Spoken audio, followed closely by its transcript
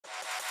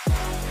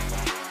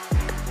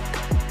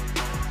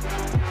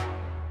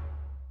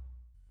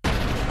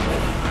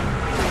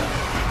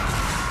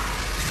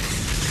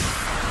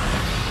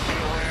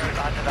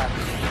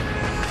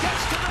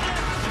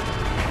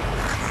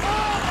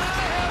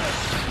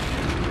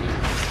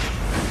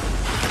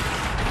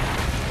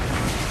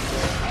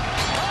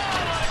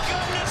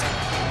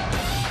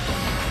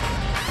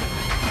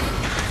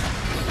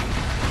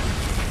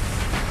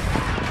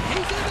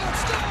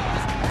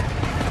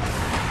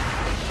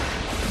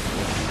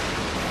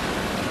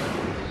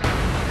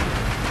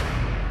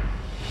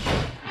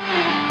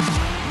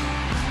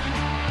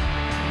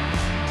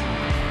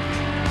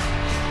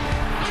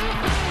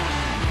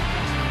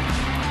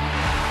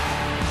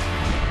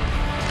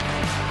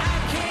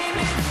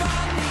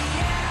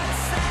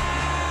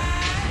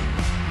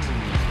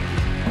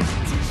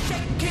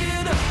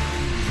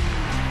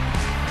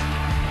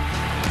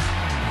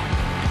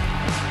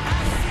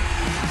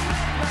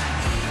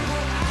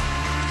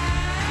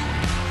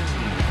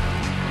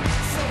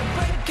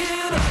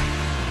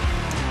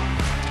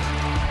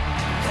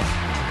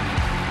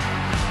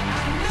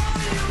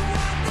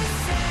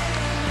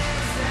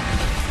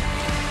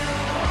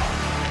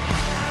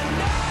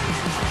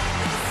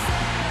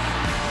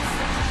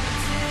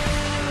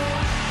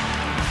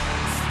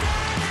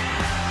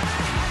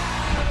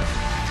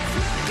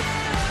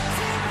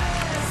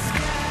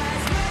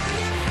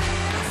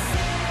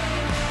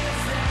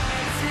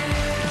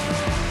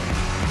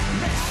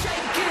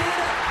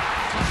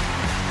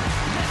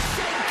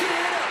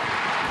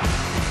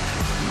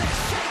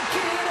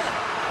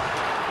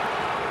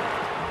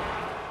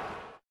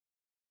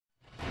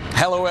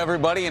Hello,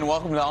 everybody, and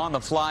welcome to On the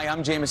Fly.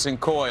 I'm Jamison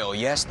Coyle.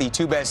 Yes, the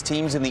two best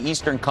teams in the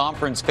Eastern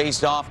Conference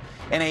faced off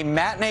in a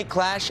matinee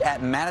clash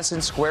at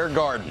Madison Square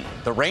Garden.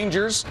 The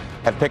Rangers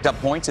have picked up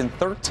points in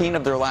 13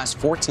 of their last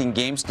 14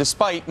 games,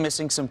 despite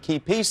missing some key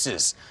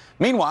pieces.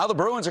 Meanwhile, the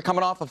Bruins are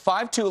coming off a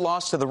 5-2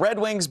 loss to the Red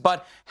Wings,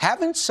 but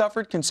haven't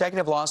suffered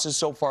consecutive losses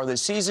so far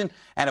this season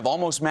and have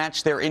almost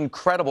matched their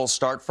incredible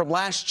start from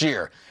last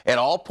year. It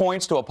all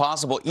points to a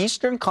possible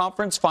Eastern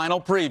Conference final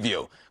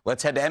preview.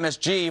 Let's head to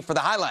MSG for the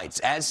highlights,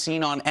 as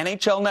seen on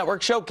NHL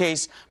Network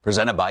Showcase,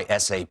 presented by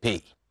SAP.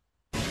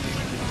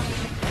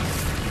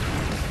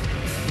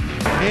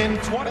 In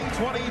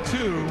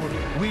 2022,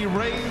 we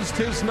raised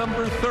his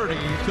number 30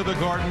 to the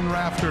Garden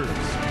rafters.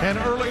 And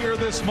earlier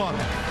this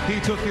month, he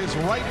took his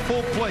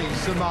rightful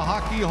place in the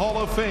Hockey Hall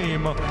of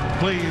Fame.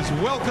 Please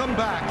welcome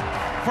back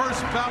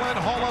first ballot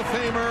Hall of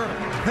Famer,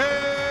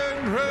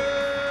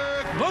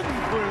 Henrik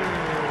Lundqvist.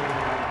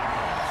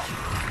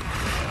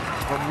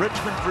 From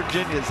Richmond,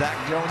 Virginia, Zach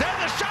Jones.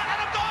 There's a shot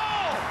and a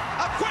goal!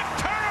 A quick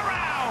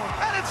turnaround!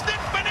 And it's Nick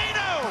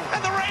Bonino!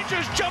 And the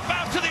Rangers jump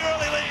out to the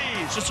early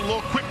lead. Just a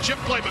little quick chip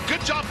play, but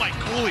good job by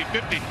Cooley,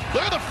 50.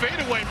 Look at the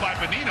fadeaway by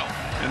Bonino.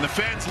 And the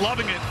fans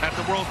loving it at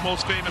the world's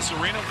most famous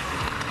arena.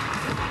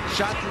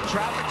 Shot through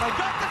traffic by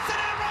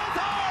Gustafson and rolls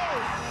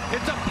home!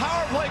 It's a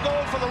power play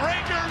goal for the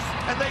Rangers,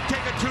 and they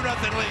take a 2-0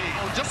 lead.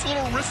 Oh, just a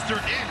little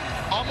wrister in.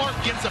 Allmark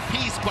gets a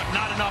piece, but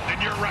not enough. And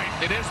you're right,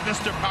 it is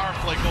Mr. Power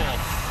Play goal.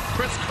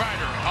 Chris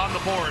Kreider on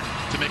the board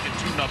to make it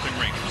 2-0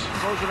 Rangers.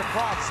 Throws it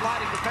across,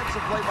 sliding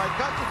defensive play by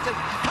Gustafson.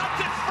 Cuts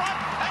in front,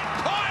 and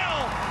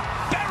Coyle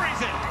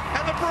buries it.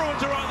 And the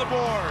Bruins are on the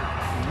board.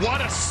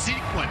 What a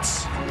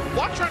sequence.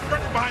 Watch right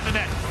behind the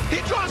net. He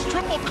draws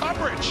triple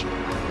coverage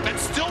and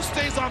still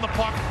stays on the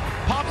puck,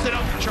 pops it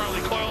out to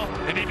Charlie Coyle,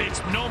 and he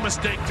makes no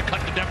mistake to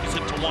cut the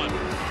deficit to 1.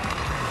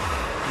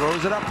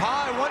 Throws it up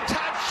high,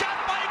 one-time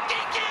shot by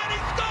Ginky, and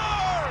he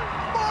scores!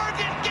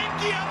 Morgan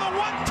Ginky on the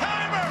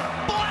one-timer.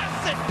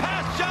 Blasts it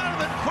past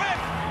Jonathan Quick.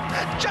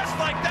 And just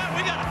like that,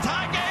 we got a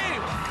tie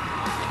game.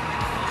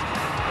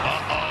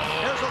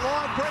 There's a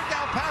long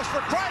breakout pass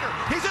for Kreider.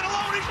 He's in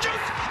alone, he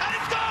shoots, and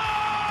he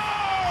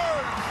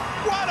scores!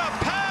 What a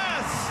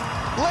pass!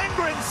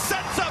 Lindgren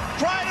sets up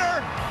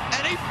Kreider,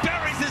 and he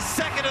buries his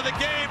second of the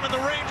game, and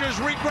the Rangers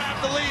re-grab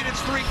the lead.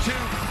 It's 3-2.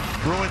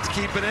 Bruins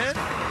keep it in.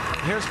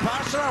 Here's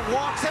Pasternak,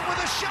 walks in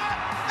with a shot,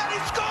 and he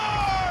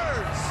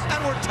scores!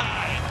 And we're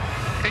tied.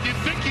 And you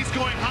think he's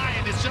going high,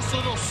 and it's just a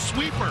little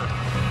sweeper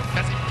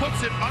as he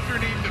puts it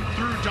underneath and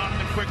through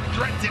Jonathan Quick,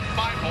 threads it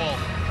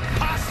 5-hole.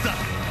 Pasta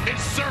is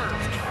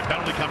served.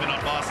 Penalty coming on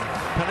Boston.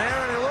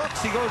 Panarin looks,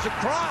 he goes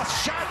across,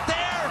 shot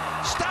there,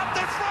 stopped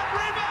in front,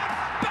 rebound,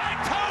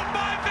 backed home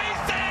by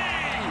VC!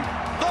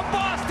 The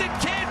Boston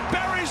Kid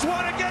buries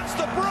one against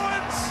the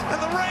Bruins,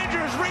 and the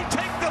Rangers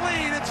retake the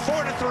lead. It's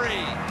 4-3.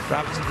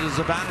 Robinson to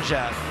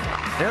Zibanejad.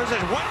 There's a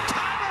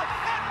one-timer,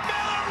 and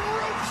Miller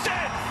roofs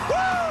it!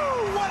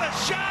 Woo! What a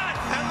shot!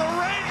 And the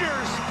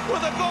Rangers,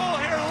 with a goal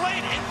here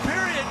late in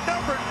period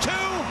number 2,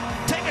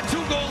 take a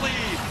 2-goal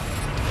lead.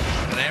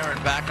 And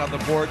Aaron back on the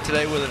board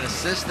today with an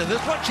assist, and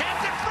this one chance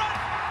in front,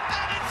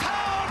 and it's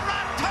home,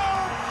 knocked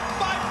home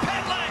by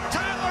Pitlick.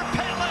 Tyler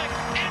Pitlick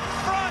in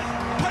front,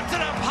 puts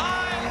it up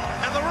high,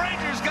 and the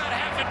Rangers got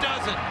half a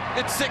dozen.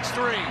 It's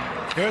 6-3.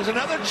 Here's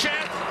another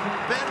chance.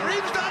 Van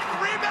Riemsdyk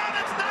rebound,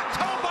 it's knocked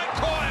home by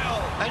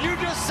Coyle. And You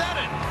just said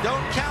it.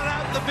 Don't count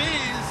out the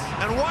Bees.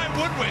 And why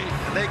would we?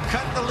 And they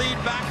cut the lead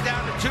back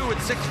down to 2 at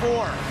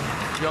 6-4.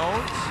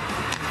 Jones.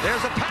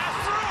 There's a pass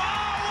through.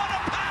 Oh, what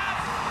a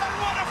pass! And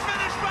what a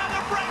finish by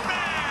the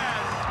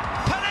Brakeman!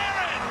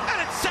 Panarin! And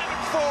it's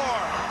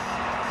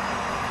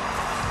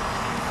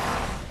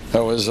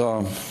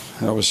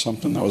 7-4. That was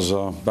something. That was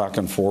back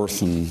and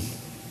forth and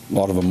a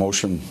lot of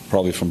emotion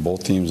probably from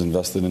both teams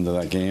invested into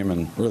that game,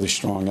 and really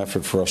strong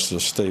effort for us to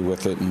stay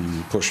with it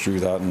and push through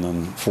that and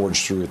then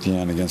forge through at the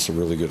end against a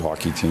really good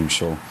hockey team.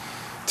 So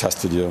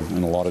tested you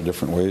in a lot of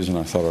different ways, and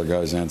I thought our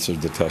guys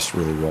answered the test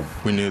really well.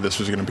 We knew this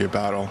was going to be a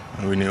battle,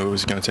 and we knew it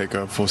was going to take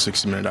a full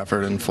 60-minute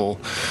effort and full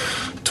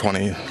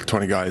 20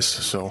 guys.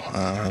 So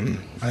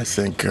I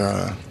think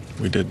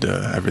we did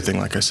everything,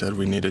 like I said,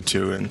 we needed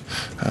to, and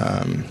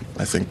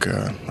I think,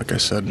 like I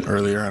said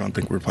earlier, I don't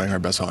think we're playing our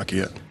best hockey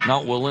yet.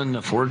 Not willing to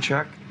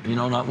forecheck,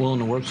 not willing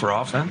to work for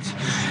offense,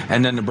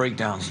 and then the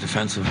breakdowns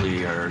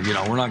defensively are,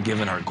 we're not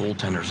giving our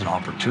goaltenders an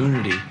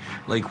opportunity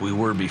like we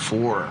were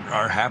before.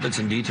 Our habits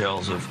and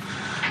details have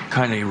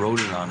kind of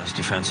eroded on us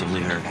defensively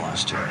here in the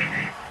last 2.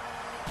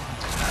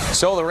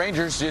 So the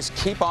Rangers just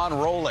keep on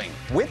rolling.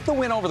 With the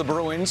win over the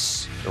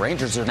Bruins, the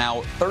Rangers are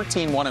now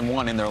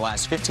 13-1-1 in their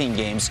last 15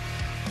 games.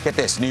 Get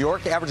this, New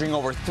York averaging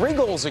over 3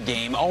 goals a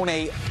game, own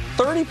a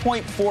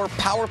 30.4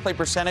 power play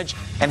percentage,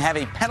 and have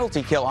a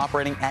penalty kill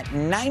operating at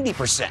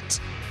 90%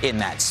 in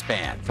that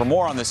span. For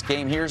more on this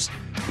game, here's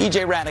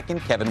EJ Raddick and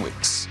Kevin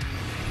Weeks.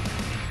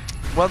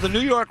 Well, the New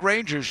York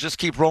Rangers just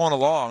keep rolling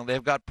along.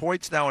 They've got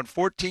points now in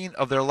 14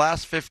 of their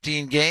last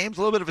 15 games.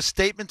 A little bit of a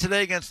statement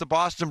today against the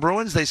Boston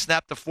Bruins. They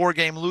snapped a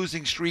 4-game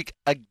losing streak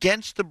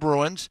against the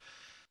Bruins.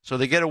 So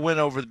they get a win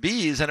over the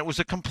Bees, and it was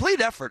a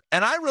complete effort.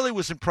 And I really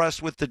was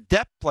impressed with the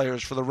depth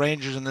players for the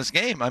Rangers in this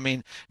game. I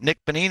mean, Nick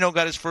Bonino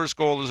got his first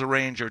goal as a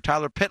Ranger.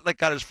 Tyler Pitlick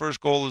got his first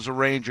goal as a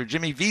Ranger.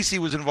 Jimmy Vesey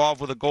was involved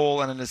with a goal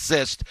and an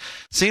assist.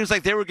 Seems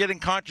like they were getting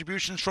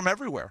contributions from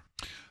everywhere.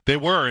 They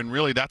were, and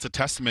really that's a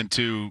testament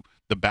to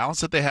the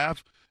balance that they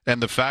have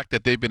and the fact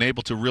that they've been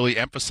able to really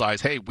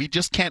emphasize, hey, we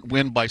just can't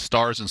win by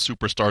stars and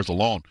superstars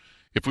alone.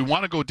 If we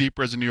want to go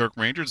deeper as the New York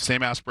Rangers, the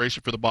same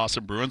aspiration for the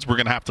Boston Bruins, we're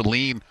going to have to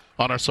lean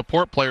on our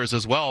support players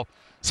as well.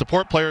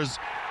 Support players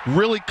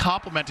really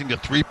complementing the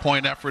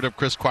 3-point effort of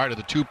Chris Kreider,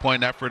 the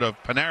 2-point effort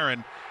of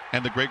Panarin,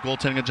 and the great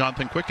goaltending of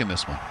Jonathan Quick in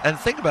this one. And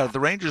think about it, the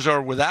Rangers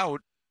are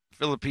without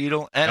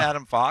Filipino and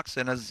Adam Fox,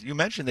 and as you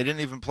mentioned, they didn't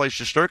even play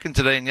Shesterkin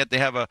today, and yet they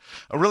have a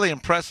really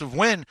impressive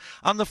win.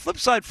 On the flip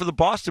side for the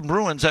Boston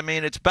Bruins, I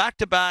mean, it's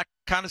back-to-back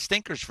kind of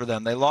stinkers for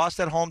them. They lost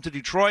at home to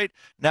Detroit,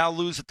 now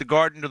lose at the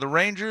Garden to the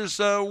Rangers.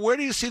 Where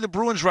do you see the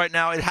Bruins right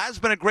now? It has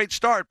been a great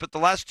start, but the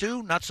last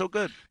 2, not so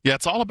good. Yeah,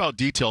 it's all about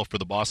detail for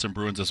the Boston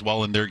Bruins as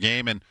well in their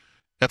game, and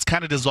that's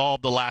kind of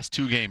dissolved the last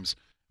 2 games.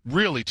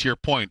 Really, to your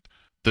point,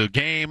 the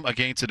game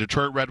against the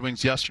Detroit Red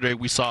Wings yesterday,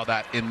 we saw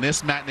that. In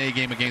this matinee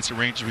game against the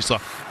Rangers, we saw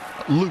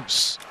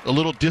loose, a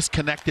little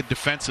disconnected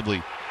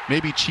defensively,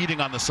 maybe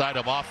cheating on the side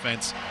of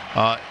offense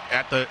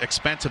at the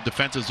expense of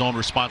defensive zone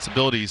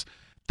responsibilities.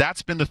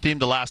 That's been the theme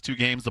the last 2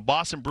 games. The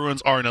Boston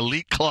Bruins are an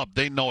elite club.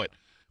 They know it.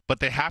 But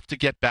they have to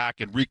get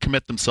back and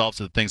recommit themselves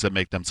to the things that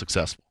make them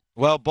successful.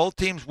 Well, both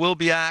teams will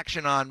be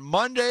action on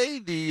Monday.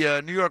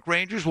 The New York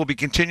Rangers will be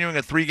continuing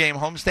a 3-game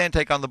homestand,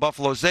 take on the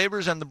Buffalo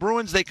Sabres. And the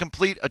Bruins, they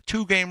complete a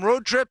 2-game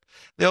road trip.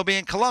 They'll be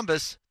in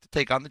Columbus to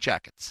take on the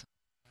Jackets.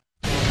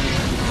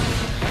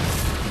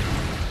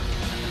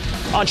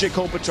 Anze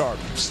Kopitar,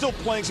 still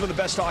playing some of the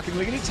best hockey in the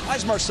league, and he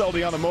ties Marcel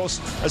Dion the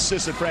most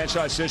assists in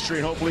franchise history,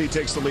 and hopefully he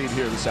takes the lead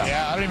here this afternoon.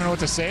 Yeah, I don't even know what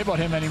to say about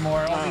him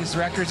anymore. All these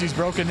records he's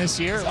broken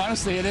this year.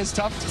 Honestly, it is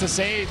tough to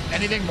say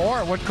anything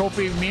more what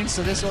Kopi means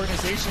to this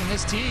organization and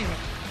this team.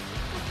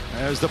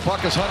 As the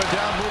puck is hunted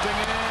down, moving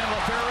in,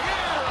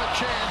 LaFerriere, a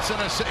chance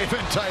and a save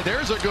in tight.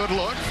 There's a good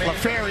look.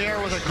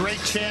 LaFerriere with a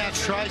great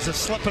chance, tries to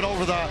slip it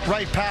over the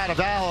right pad of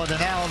Allen,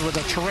 and Allen with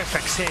a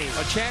terrific save.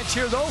 A chance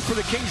here, though, for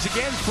the Kings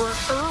again for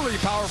an early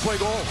power play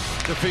goal.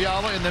 To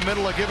Fiala in the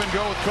middle, a give and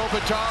go with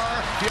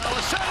Kopitar.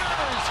 Fiala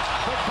centers,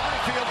 but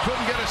Byfield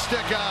couldn't get a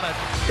stick on it.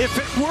 If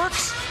it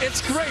works,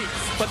 it's great,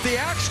 but the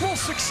actual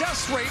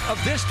success rate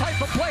of this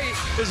type of play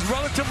is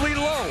relatively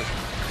low.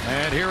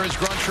 And here is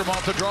Grundstrom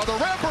off the draw. The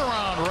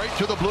wraparound right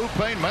to the blue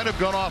paint. Might have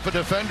gone off a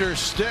defender's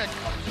stick.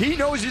 He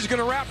knows he's going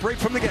to wrap right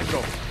from the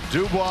get-go.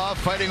 Dubois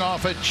fighting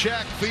off a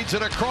check. Feeds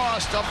it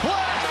across to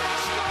Black.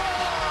 Score!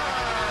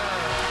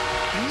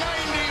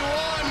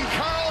 91.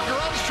 Carl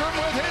Grundstrom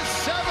with his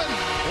 7th.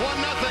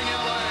 1-0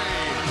 LA.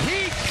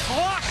 He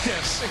clocked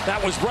this.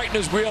 That was right in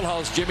his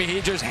wheelhouse, Jimmy. He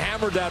just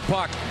hammered that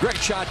puck. Great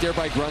shot there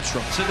by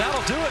Grundstrom. So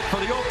that'll do it for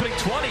the opening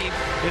 20.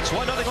 It's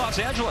 1-0 Los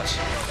Angeles.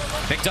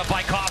 Picked up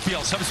by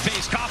Caulfield, some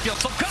space, Caulfield,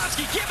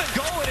 Slafkovsky, give and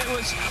go, and it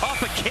was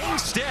off a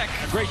King's stick.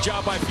 Great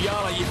job by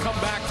Fiala. You come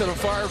back to the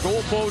far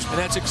goal post, and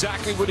that's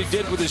exactly what he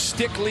did with his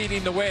stick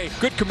leading the way.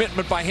 Good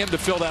commitment by him to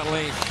fill that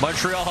lane.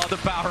 Montreal on the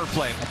power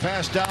play. A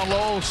pass down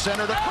low,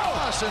 centered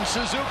across, and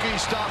Suzuki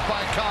stopped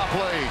by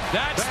Copley.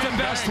 That's the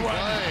best one.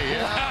 Play,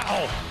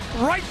 yeah. Wow.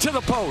 Right to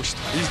the post.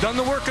 He's done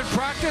the work in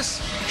practice,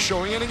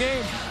 showing in a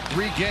game.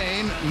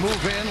 Regain,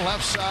 move in,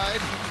 left side.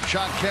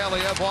 shot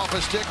Kaliev off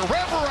a stick.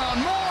 Wrap around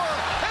Moore,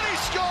 and he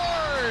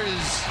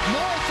scores!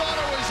 Moore thought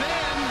it was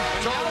in.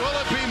 So will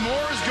it be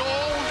Moore's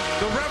goal?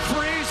 The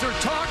referees are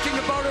talking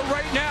about it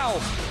right now.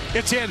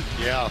 It's in.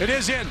 Yeah. It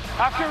is in.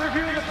 After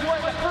reviewing the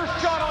play, the first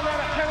shot on that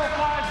at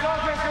 10:05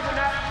 goes into the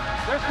net.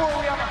 Therefore,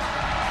 we have a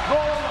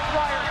goal on the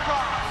Flyers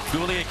shot.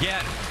 Gooley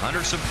again,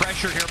 under some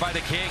pressure here by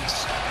the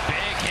Kings.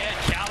 Big hit,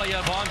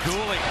 Kaliev on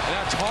Gooley.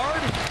 That's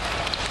hard,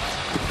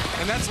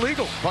 and that's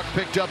legal. Puck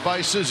picked up by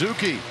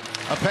Suzuki.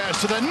 A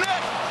pass to the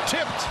net,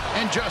 tipped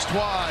and just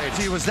wide.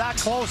 He was that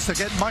close to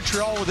get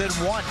Montreal within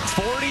one.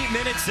 40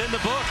 minutes in the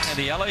books, and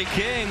the LA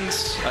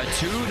Kings a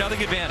 2-0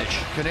 advantage.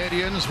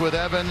 Canadians with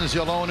Evans,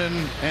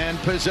 Ylonen, and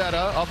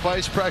Pizzetta. Up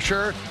ice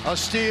pressure, a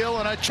steal,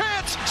 and a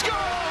chance. Score!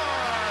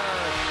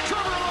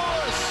 Trevor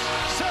Lewis,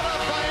 set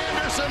up by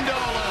Anderson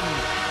Dolan.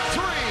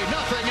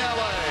 3-0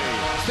 LA.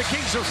 The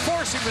Kings are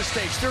forcing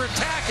mistakes. They're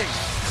attacking.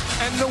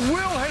 And the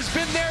will has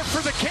been there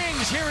for the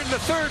Kings here in the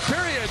third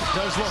period.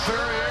 Does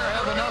LaFerriere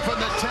have enough in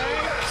the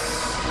tank?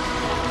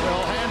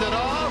 They'll hand it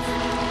off.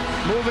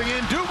 Moving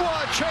in,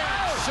 Dubois,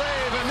 chance,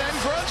 save, and then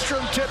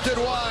Grundstrom tipped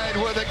it wide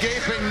with a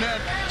gaping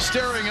net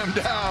staring him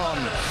down.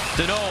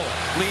 Deneau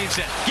leaves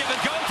it. Give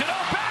and go.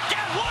 Deneau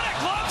backhand. What a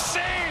glove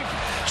save.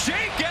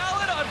 Jake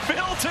Allen on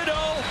Phil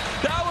Deneau.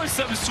 That was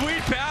some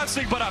sweet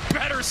passing, but a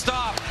better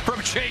stop from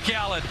Jake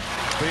Allen.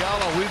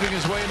 Fiala weaving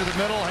his way into the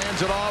middle,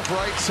 hands it off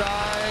right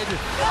side.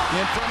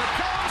 In front of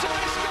Combs, and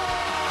they score!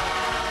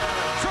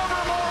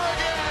 Trevor Moore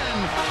again.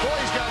 Boy,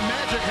 he's got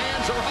magic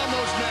hands around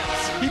those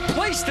nets. He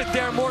placed it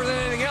there more than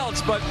anything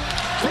else, but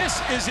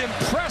this is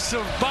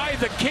impressive by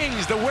the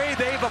Kings, the way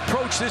they've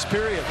approached this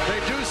period. They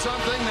do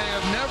something they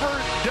have never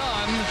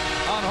done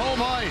on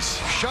home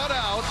ice. Shut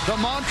out the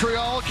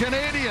Montreal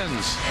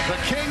Canadiens. The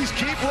Kings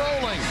keep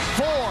rolling.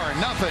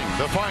 4-0,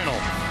 the final.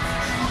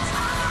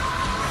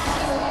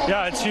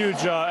 Yeah, it's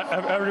huge.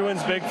 Every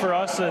win's big for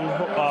us, and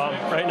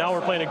right now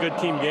we're playing a good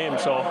team game,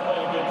 so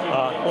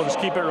we'll just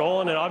keep it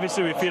rolling, and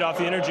obviously we feed off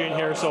the energy in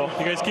here, so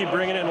you guys keep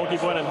bringing it and we'll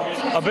keep winning.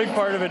 A big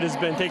part of it has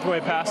been taking away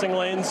passing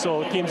lanes,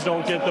 so teams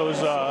don't get those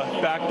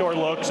backdoor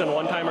looks and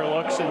one-timer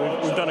looks, and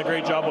we've done a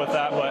great job with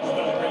that, but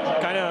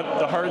kind of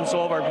the heart and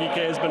soul of our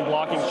PK has been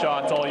blocking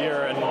shots all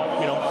year, and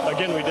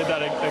again, we did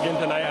that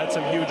again tonight, had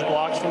some huge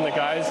blocks from the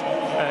guys,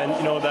 and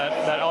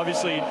that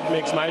obviously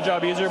makes my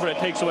job easier, but it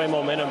takes away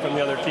momentum from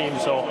the other team,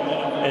 so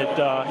it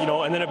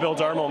and then it builds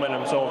our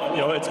momentum, so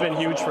it's been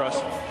huge for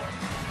us.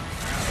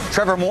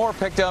 Trevor Moore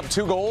picked up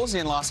 2 goals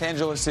in Los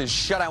Angeles'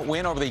 shutout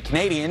win over the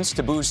Canadiens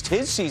to boost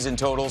his season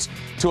totals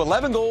to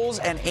 11 goals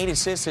and 8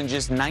 assists in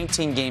just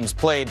 19 games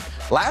played.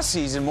 Last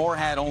season, Moore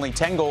had only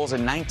 10 goals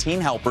and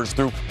 19 helpers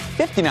through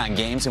 59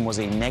 games and was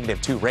a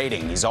 -2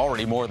 rating. He's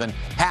already more than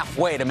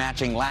halfway to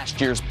matching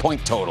last year's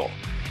point total.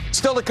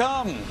 Still to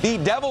come, the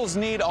Devils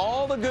need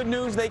all the good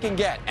news they can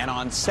get. And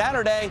on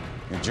Saturday,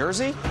 New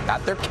Jersey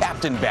got their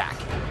captain back.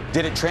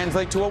 Did it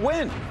translate to a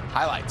win?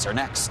 Highlights are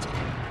next.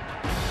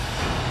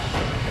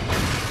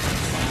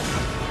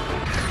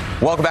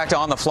 Welcome back to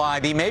On the Fly.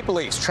 The Maple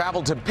Leafs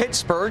traveled to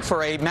Pittsburgh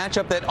for a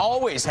matchup that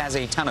always has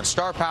a ton of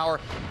star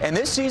power, and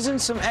this season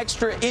some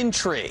extra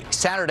intrigue.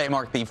 Saturday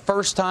marked the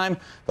first time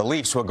the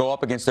Leafs will go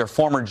up against their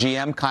former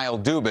GM, Kyle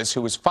Dubas,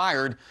 who was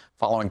fired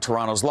following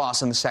Toronto's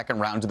loss in the second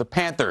round to the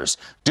Panthers.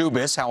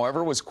 Dubas,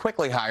 however, was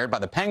quickly hired by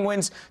the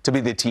Penguins to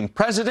be the team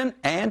president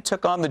and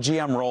took on the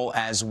GM role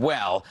as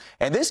well.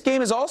 And this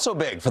game is also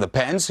big for the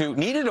Pens, who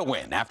needed a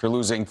win after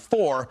losing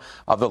 4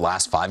 of the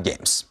last 5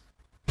 games.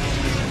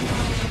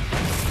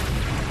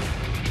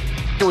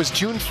 It was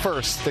June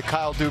 1st that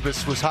Kyle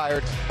Dubas was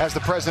hired as the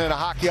president of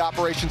hockey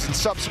operations and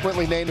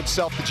subsequently named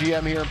himself the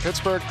GM here in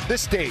Pittsburgh.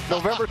 This date,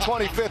 November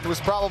 25th,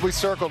 was probably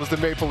circled as the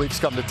Maple Leafs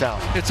come to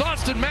town. It's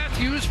Austin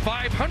Matthews'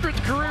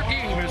 500th career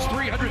game. His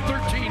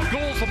 313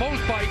 goals, the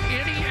most by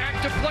any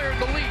active player in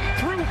the league.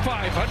 Through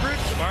 500,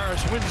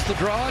 Tavares wins the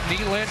draw.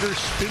 Nylander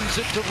spins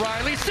it to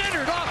Riley.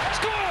 Centered off,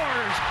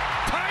 scores!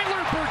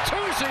 Tyler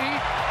Bertuzzi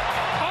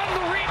on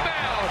the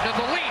rebound, and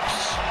the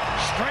Leafs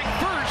strike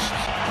first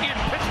in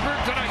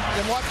Pittsburgh tonight.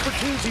 And watch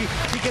Bertuzzi,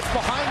 he gets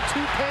behind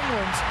 2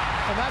 Penguins,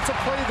 and that's a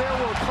play there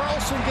where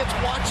Carlson gets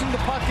watching the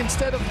puck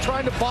instead of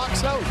trying to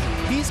box out.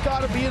 He's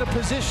got to be in a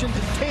position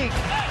to take.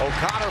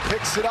 O'Connor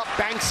picks it up,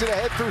 banks it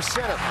ahead through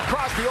center.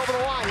 Crosby over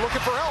the line,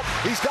 looking for help.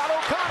 He's got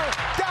O'Connor,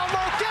 down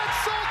low,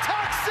 Gensel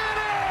tucks it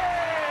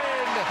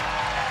in!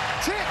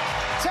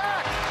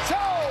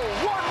 Tic-tac-toe,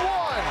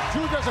 1-1.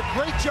 Drew does a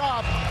great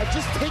job of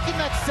just taking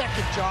that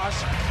second, Josh,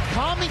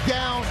 calming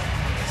down,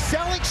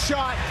 selling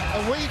shot,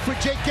 and waiting for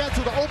Jake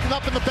Gensel to open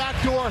up in the back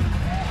door.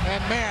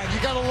 And man, you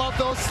gotta love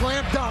those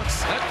slam dunks.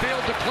 That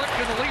failed to click,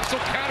 and the Leafs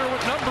will counter with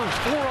numbers.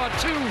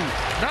 4-on-2.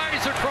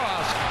 Nyes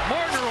across.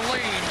 Marner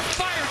lane.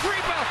 Fires,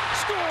 rebound,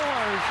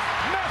 scores.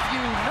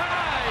 Matthew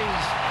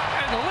Nyes.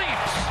 And the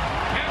Leafs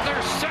have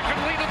their second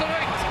lead of the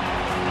night.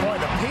 Boy,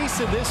 the pace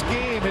of this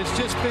game has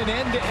just been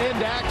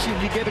end-to-end action.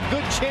 You get a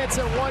good chance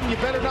at one, you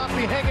better not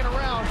be hanging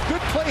around.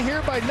 Good play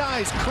here by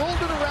Nyes. Curled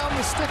it around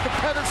the stick of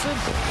Pettersson,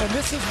 and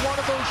this is one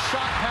of those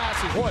shot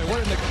passes. Boy,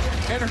 what an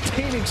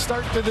entertaining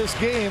start to this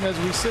game as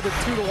we sit at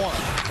 2-1.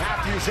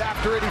 Matthews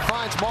after it, he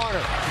finds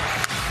Marner.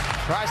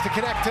 Tries to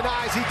connect to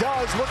Nyes, he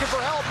does. Looking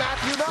for help,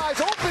 Matthew Nyes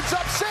opens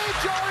up, save,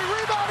 Jarry,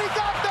 rebound, he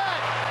got that!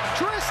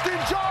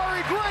 Tristan Jarry,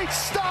 great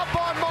stop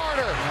on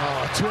Marner.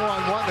 Oh,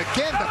 2-on-1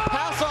 again, the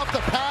pass off the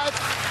pad,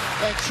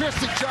 and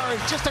Tristan Jarry,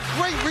 just a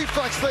great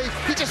reflex play.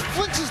 He just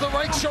flinches the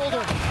right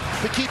shoulder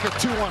to keep it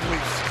 2-1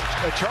 Leafs.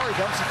 Jarry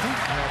dumps it deep.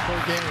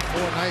 Third game,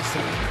 4 nights,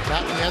 and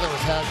that and the other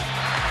has had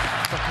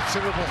some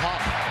considerable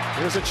hop.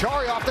 Here's a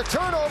Jarry off the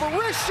turnover,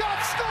 wrist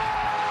shot, scores!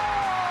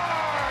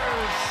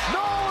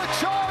 Noah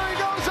Jarry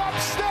goes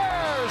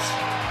upstairs.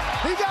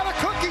 He got a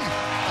cookie.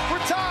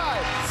 We're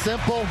tied.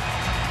 Simple,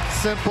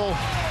 simple,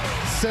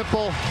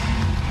 simple,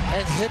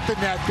 and hit the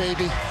net,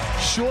 baby.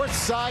 Short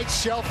side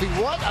Shelfie.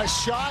 What a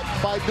shot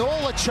by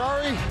Noah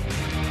Acciari.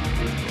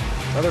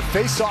 Another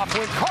face-off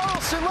win.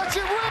 Carlson lets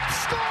it rip.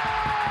 Scores!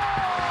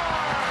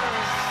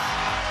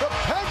 The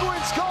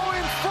Penguins go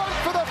in front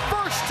for the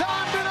first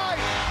time tonight.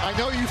 I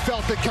know you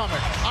felt it coming.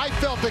 I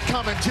felt it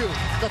coming too.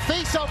 The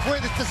face-off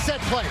win is the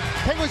set play.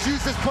 Penguins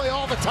use this play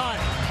all the time,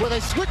 where they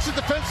switch the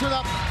defenseman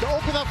up to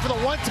open up for the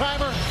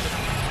one-timer.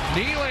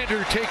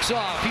 Nylander takes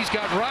off. He's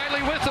got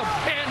Riley with him,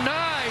 and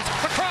Nyes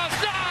across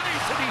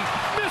Nyes, and he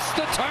missed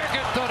the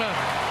target on a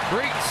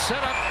great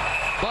setup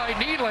by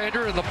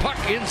Nylander, and the puck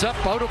ends up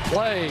out of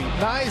play.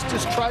 Nyes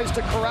just tries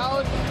to corral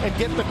it and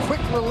get the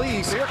quick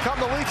release. Here come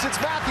the Leafs.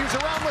 It's Matthews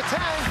around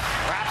Letang.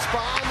 Wraps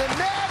behind the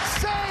net.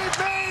 Save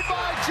made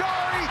by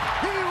Jarry.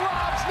 He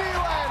robs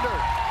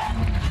Nylander.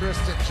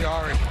 Tristan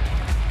Jarry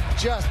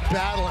just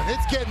battling.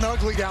 It's getting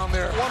ugly down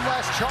there. One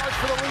last charge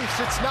for the Leafs.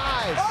 It's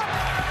Nyes.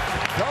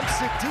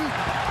 Dumps it deep.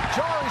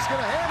 Jarry's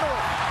going to handle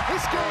it.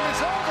 This game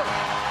is over.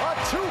 A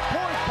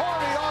 2-point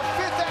party on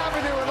 5th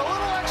Avenue and a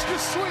little extra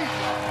sweet.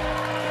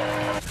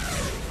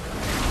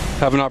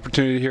 Have an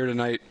opportunity here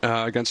tonight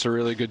against a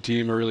really good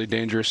team, a really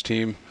dangerous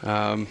team.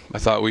 I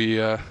thought we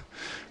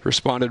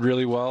responded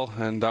really well,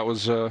 and that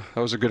was a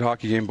good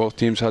hockey game. Both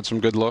teams had some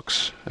good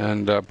looks,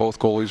 and both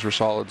goalies were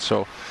solid,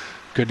 so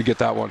good to get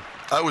that one.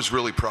 I was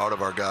really proud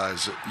of our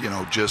guys,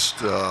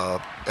 just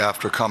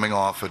after coming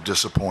off a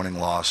disappointing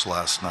loss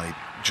last night,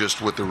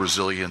 just with the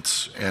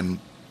resilience and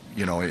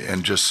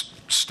just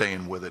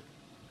staying with it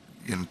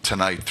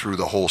tonight through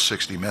the whole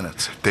 60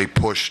 minutes. They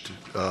pushed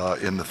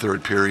in the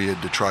third period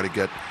to try to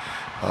get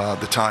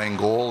the tying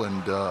goal,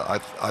 and I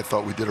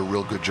thought we did a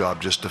real good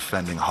job just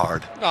defending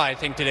hard. I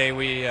think today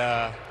we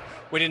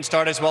didn't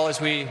start as well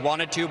as we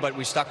wanted to, but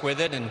we stuck with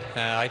it, and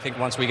I think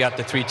once we got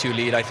the 3-2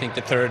 lead, I think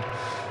the third,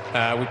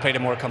 we played a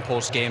more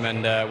composed game,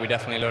 and we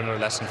definitely learned our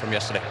lesson from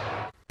yesterday.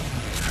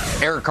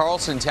 Erik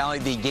Karlsson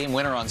tallied the game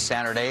winner on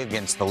Saturday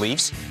against the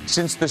Leafs.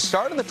 Since the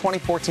start of the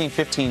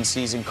 2014-15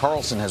 season,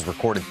 Karlsson has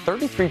recorded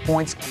 33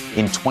 points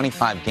in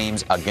 25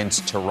 games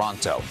against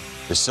Toronto.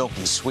 The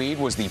Silky Swede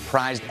was the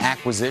prized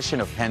acquisition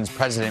of Pens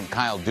president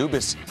Kyle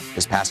Dubas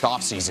this past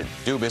offseason.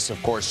 Dubas,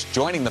 of course,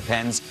 joining the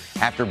Pens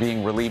after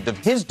being relieved of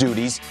his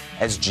duties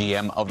as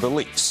GM of the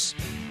Leafs.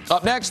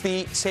 Up next,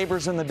 the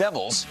Sabres and the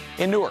Devils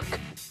in Newark.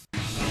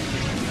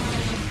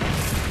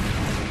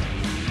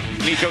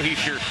 Nico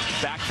Hischier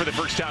back for the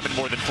first time in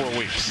more than 4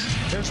 weeks.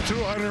 His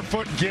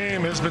 200-foot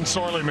game has been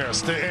sorely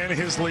missed, and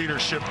his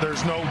leadership,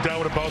 there's no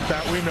doubt about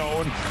that, we know.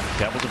 And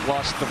Devils have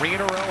lost 3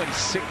 in a row and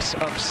 6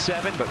 of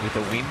 7, but with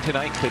a win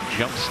tonight could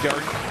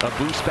jumpstart a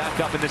boost back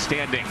up in the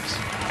standings.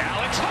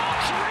 Alex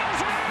Hawks reels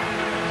it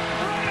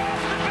right off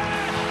the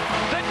bat.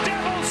 The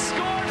Devils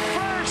scored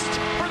first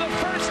for the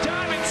first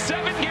time in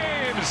 7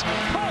 games.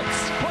 Holtz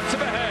puts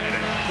them ahead.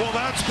 Well,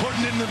 that's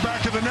putting it in the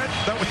back of the net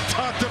that we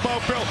talked about,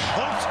 Bill.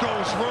 Holtz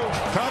goes through.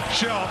 Tough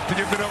shelf to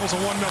give the Devils a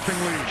 1-0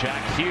 lead.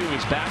 Jack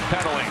Hughes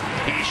backpedaling.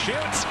 He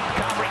shoots.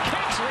 Comrie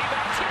kicks,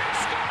 rebounds, he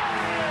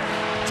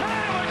scores!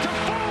 Tyler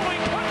Toffoli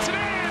puts it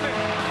in.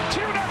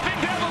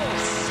 2-0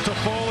 Devils.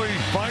 Toffoli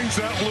finds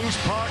that loose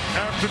puck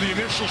after the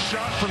initial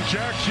shot from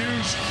Jack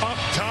Hughes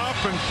up top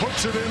and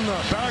puts it in the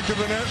back of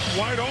the net.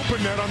 Wide open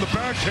net on the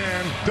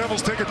backhand.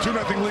 Devils take a 2-0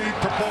 lead.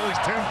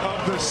 Toffoli's 10th of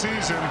the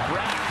season.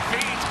 Rack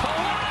feeds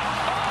Palat.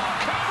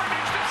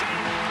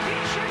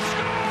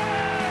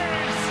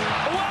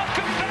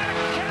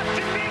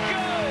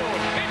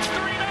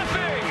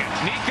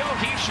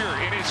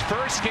 In his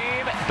first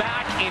game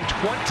back in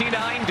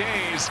 29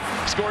 days,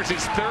 scores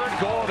his 3rd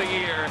goal of the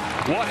year.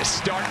 What a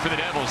start for the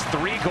Devils.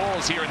 3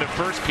 goals here in the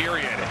first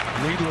period.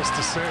 Needless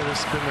to say,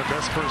 this has been their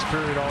best first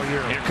period all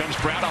year. Here comes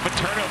Brown off a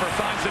turnover,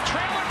 finds the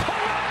trailer.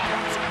 Palat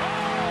puts it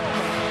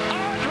home.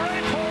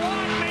 Andre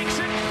Palat makes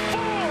it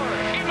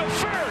 4 in the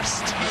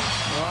first.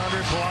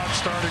 Andre Palat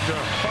starting to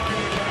find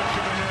it back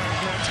to the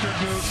net. That's good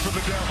news for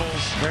the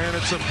Devils. And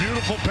it's a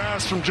beautiful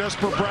pass from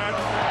Jesper Bratt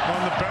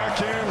on the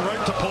backhand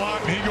right to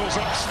Palat, and he goes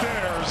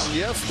upstairs.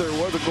 Yes, there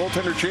was a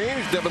goaltender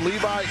change. Devin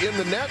Levi in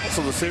the net,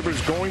 so the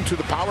Sabres going to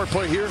the power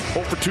play here.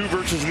 0 for 2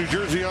 versus New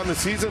Jersey on the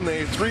season.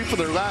 They 3 for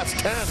their last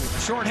 10.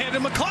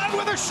 Shorthanded McLeod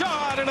with a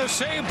shot and a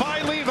save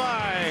by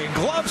Levi.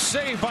 Glove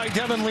save by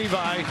Devin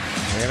Levi.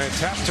 And a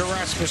tap to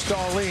Rasmus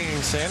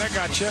Dahlin. Saying, I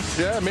got you.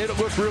 Yeah, made it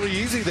look really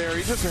easy there.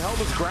 He just held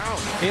his ground.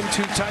 In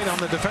too tight on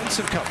the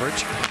defensive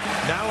coverage.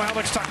 Now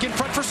Alex Tuck in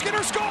front for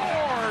Skinner.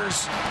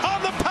 Scores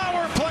on the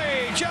power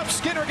play. Jeff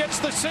Skinner gets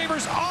the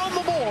Sabres on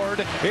the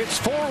board. It's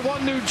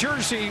 4-1 New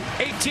Jersey.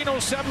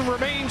 18:07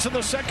 remains in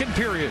the second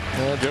period.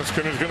 Jeff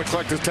Skinner's going to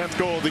collect his 10th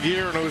goal of the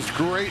year, and it was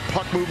great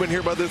puck movement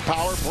here by this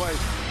power play.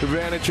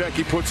 Vanacek,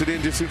 he puts it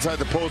in just inside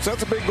the post.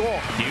 That's a big goal.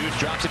 Hughes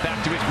drops it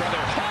back to his brother.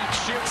 Hawk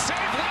shoots, save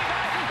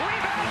Levi,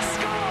 rebound,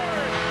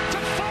 scored!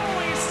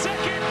 Toffoli's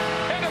second,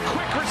 and a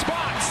quick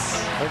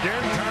response.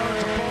 Again, Tyler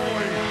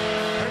Toffoli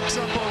picks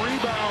up a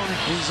rebound.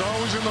 He's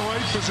always in the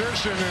right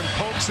position and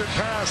pokes it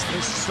past.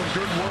 This is some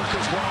good work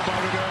as well by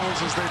the Devils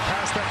as they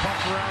pass that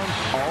puck around.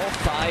 All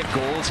 5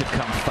 goals have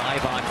come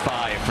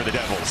 5-on-5 for the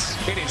Devils.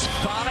 It is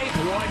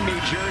 5-1 New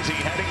Jersey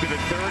heading to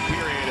the third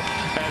period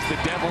as the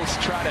Devils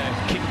try to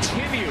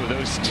continue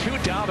those 2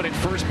 dominant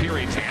first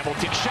periods.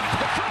 Hamilton shot to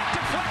the front,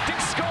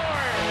 deflected,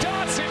 score.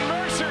 Dawson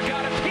Mercer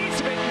got a piece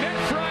of it net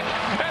front,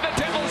 and the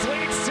Devils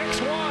lead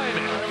 6-1.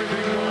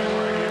 Everything going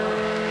right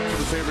here.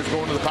 The Sabres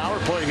going to the power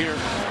play here.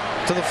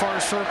 To the far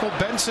circle,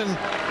 Benson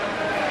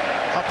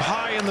up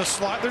high in the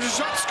slot. There's a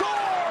shot,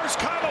 scores!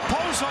 Kyle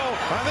Pozo,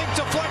 I think,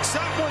 deflects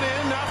that one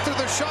in after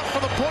the shot for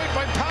the point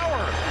by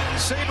Power.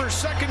 Sabres'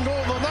 second goal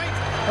of the night,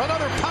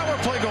 another power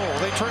play goal.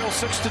 They trail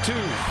 6-2.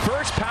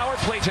 First power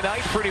play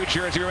tonight for New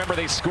Jersey. Remember,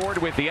 they scored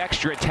with the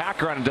extra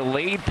attacker on a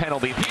delayed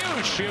penalty.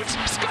 Hughes shoots,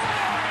 score!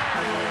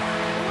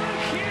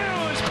 Luke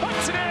Hughes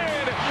puts it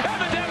in,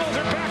 and the Devils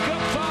are back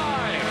up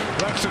 5.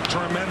 That's a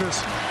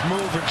tremendous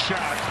move and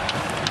shot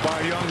by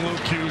young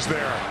Luke Hughes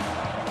there.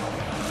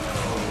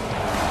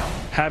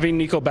 Having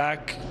Nico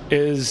back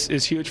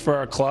is huge for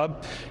our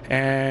club,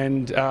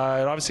 and it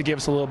obviously gave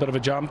us a little bit of a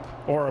jump,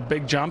 or a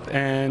big jump,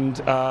 and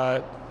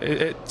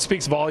it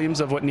speaks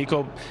volumes of what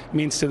Nico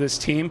means to this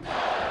team.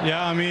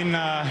 Yeah, I mean,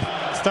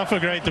 it's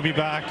definitely great to be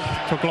back.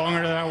 Took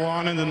longer than I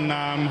wanted, and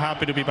I'm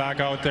happy to be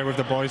back out there with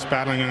the boys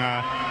battling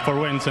for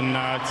wins, and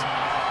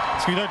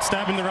it's a good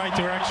step in the right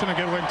direction. A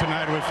good win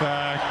tonight with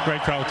a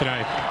great crowd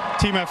tonight.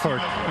 Team effort.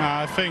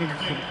 I think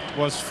it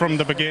was from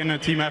the beginning a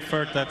team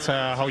effort. That's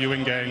how you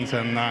win games,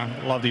 and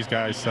love these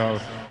guys. So.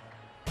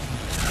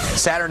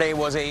 Saturday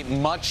was a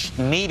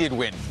much-needed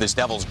win for this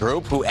Devils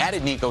group, who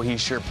added Nico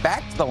Hischier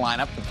back to the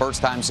lineup the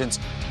first time since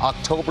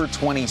October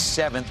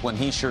 27th, when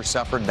Hischier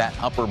suffered that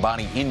upper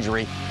body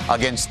injury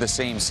against the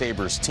same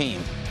Sabres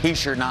team.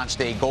 Hischier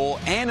notched a goal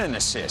and an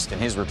assist in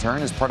his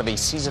return as part of a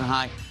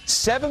season-high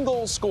 7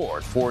 goals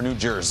scored for New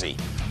Jersey.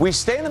 We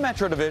stay in the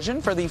Metro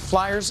Division for the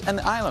Flyers and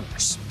the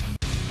Islanders.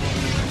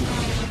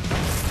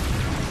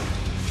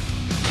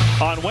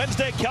 On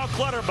Wednesday, Cal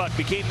Clutterbuck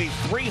became the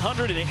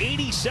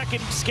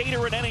 382nd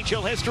skater in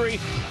NHL history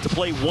to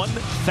play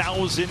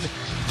 1,000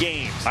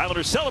 games.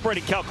 Islanders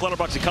celebrating Cal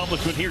Clutterbuck's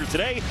accomplishment here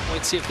today.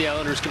 Let's see if the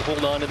Islanders can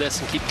hold on to this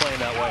and keep playing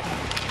that way.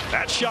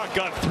 That shot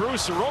got through.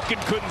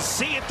 Sorokin couldn't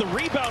see it. The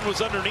rebound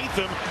was underneath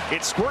him.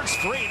 It squirts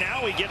free.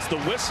 Now he gets the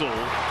whistle.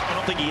 I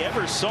don't think he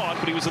ever saw it,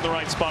 but he was in the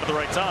right spot at the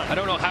right time. I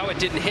don't know how it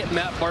didn't hit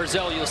Matt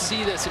Barzal. You'll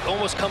see this. It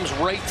almost comes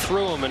right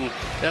through him, and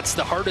that's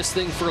the hardest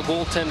thing for a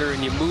goaltender,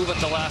 and you move at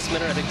the last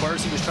minute. I think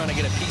Barzal was trying to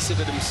get a piece of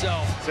it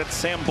himself. That's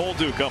Sam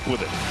Bolduc up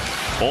with it.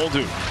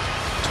 Bolduc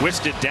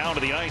twisted down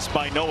to the ice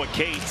by Noah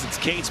Cates. It's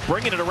Cates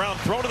bringing it around,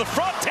 throw to the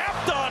front,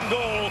 tapped on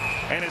goal,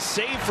 and a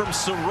save from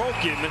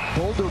Sorokin.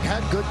 Bolduc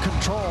had good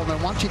control, and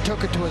then once he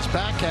took it to his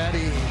backhand,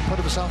 he put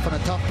himself in a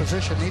tough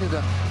position. Needed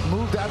to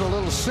move that a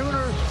little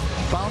sooner,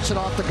 bounce it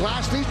off the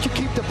glass. At least you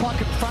keep the puck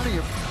in front of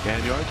you.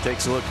 Gagnon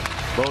takes a look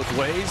both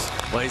ways,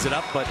 lays it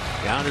up, but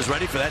the Islanders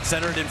ready for that,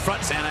 centered in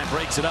front. Sanheim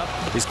breaks it up.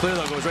 He's clear,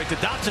 though, goes right to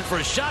Dobson for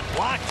a shot,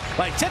 blocked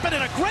by Tippett,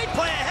 and a great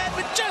play ahead,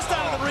 but just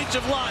out of the reach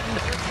of Lawton.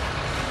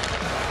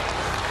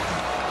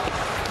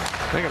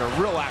 Making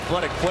a real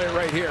athletic play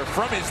right here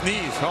from his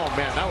knees. Oh,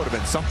 man, that would have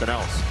been something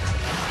else.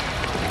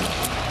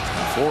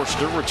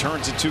 Forster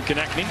returns it to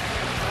Konechny.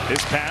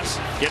 This pass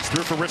gets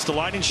through for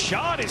Ristolainen.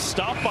 Shot is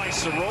stopped by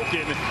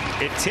Sorokin.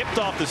 It tipped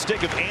off the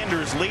stick of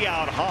Anders Lee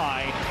out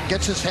high.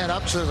 Gets his head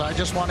up, says, I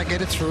just want to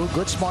get it through.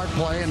 Good, smart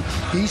play, and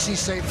easy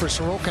save for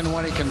Sorokin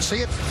when he can see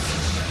it.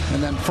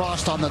 And then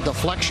Frost on the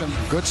deflection.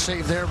 Good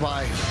save there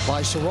by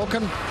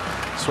Sorokin.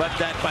 Swept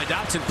that by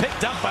Dobson.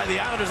 Picked up by the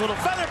Islanders. Little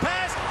feather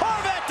pass.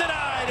 Horvat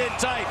denied in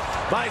tight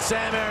by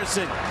Sam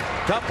Ersson.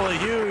 Couple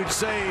of huge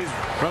saves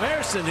from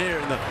Ersson here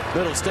in the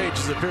middle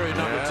stages of period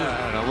number 2.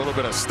 And a little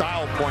bit of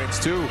style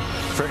points, too,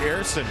 for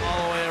Ersson.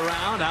 All the way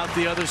around, out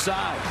the other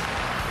side.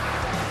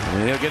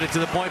 And he'll get it to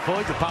the point,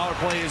 Pulick. The power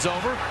play is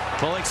over.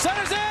 Pulick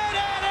centers it, and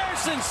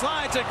Dobson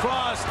slides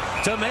across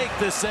to make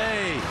the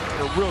save.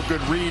 A real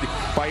good read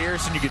by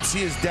Ersson. You can see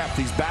his depth.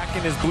 He's back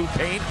in his blue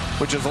paint,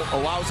 which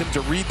allows him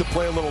to read the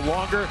play a little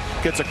longer,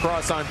 gets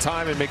across on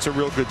time, and makes a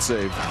real good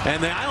save.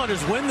 And the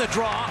Islanders win the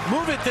draw,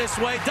 move it this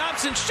way.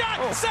 Dobson shot,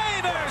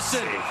 save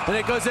Ersson, and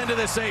it goes into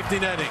the safety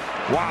netting.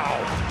 Wow.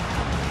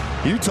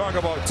 You talk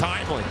about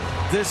timely.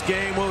 This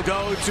game will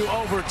go to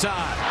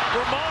overtime.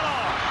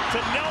 Romanov to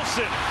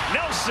Nelson.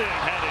 Nelson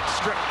had it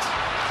stripped.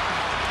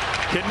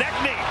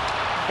 Konechny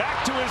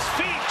back to his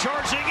feet,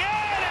 charging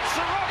in, and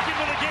Sorokin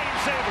with a game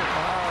saver.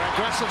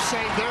 Aggressive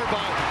save there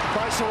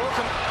by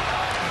Sorokin.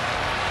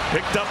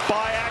 Picked up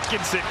by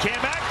Atkinson. Cam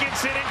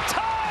Atkinson in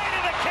tied,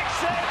 and a kick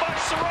save by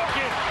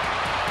Sorokin.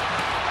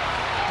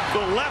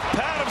 The left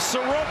pad of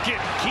Sorokin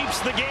keeps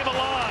the game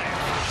alive.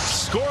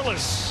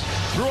 Scoreless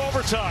through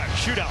overtime.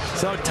 Shootout.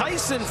 So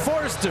Tyson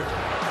Forster,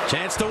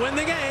 chance to win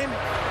the game.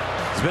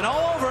 He's been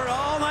all over it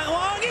all night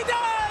long. He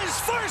does!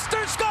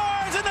 Forster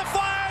scores, and the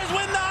Flyers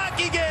win the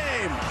hockey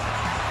game.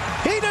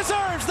 He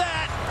deserves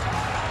that.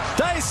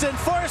 Tyson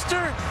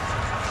Forster,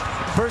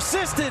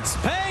 persistence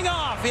paying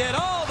off. He had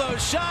all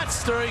those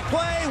shots during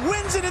play,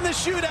 wins it in the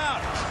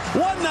shootout.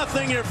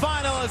 1-0 your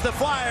final as the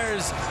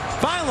Flyers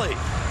finally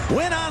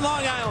win on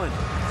Long Island.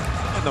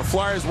 And the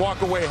Flyers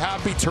walk away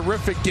happy.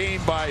 Terrific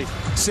game by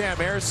Sam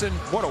Ersson.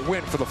 What a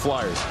win for the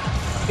Flyers.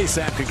 Hey,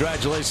 Sam,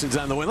 congratulations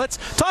on the win. Let's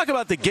talk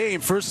about the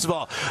game, first of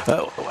all.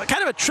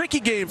 Kind of a tricky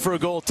game for a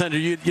goaltender.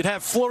 You'd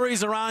have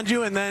flurries around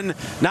you and then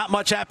not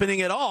much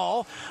happening at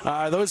all.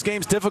 Are those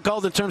games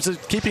difficult in terms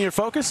of keeping your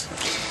focus?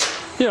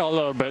 Yeah, a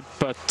little bit,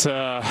 but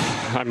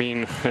I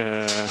mean,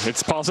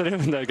 it's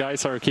positive. The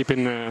guys are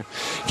keeping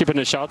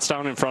the shots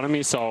down in front of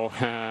me, so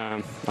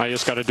I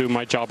just got to do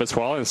my job as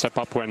well and step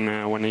up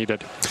when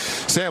needed.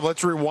 Sam,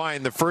 let's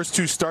rewind. The first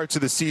 2 starts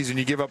of the season,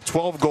 you give up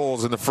 12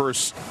 goals in the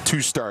first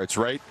 2 starts,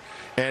 right?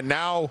 And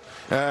now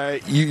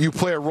you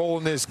play a role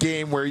in this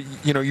game where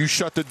you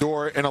shut the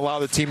door and allow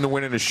the team to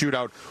win in a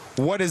shootout.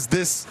 What does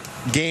this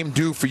game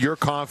do for your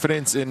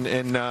confidence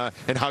and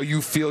how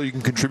you feel you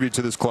can contribute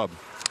to this club?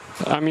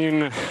 I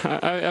mean,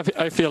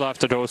 I feel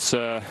after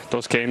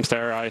those games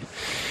there, I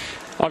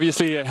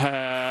obviously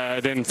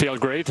didn't feel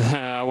great.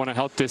 I want to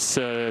help this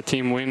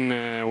team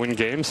win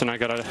games, and I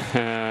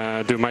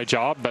gotta do my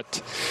job.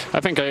 But I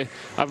think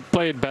I've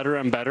played better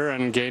and better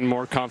and gained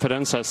more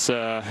confidence as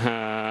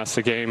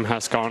the game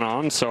has gone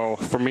on. So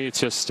for me,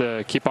 it's just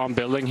keep on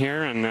building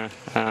here and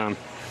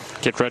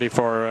get ready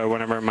for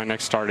whenever my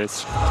next start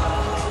is.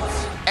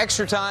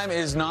 Extra time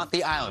is not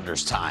the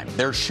Islanders' time.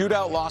 Their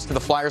shootout loss to the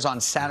Flyers on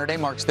Saturday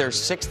marks their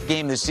 6th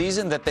game this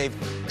season that they've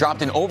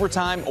dropped in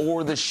overtime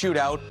or the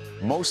shootout,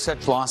 most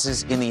such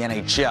losses in the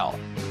NHL.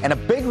 And a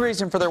big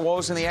reason for their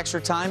woes in the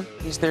extra time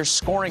is their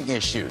scoring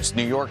issues.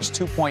 New York's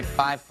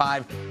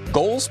 2.55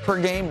 goals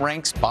per game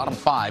ranks bottom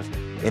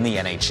 5 in the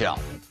NHL.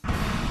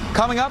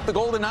 Coming up, the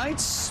Golden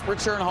Knights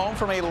return home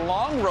from a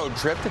long road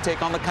trip to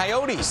take on the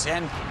Coyotes.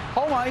 And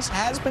home ice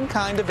has been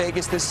kind to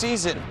Vegas this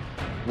season.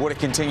 Would it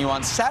continue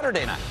on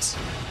Saturday nights?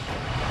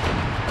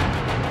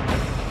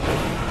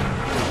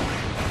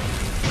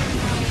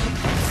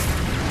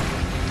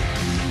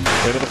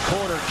 Into the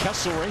corner,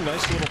 Kesselring,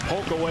 nice little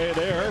poke away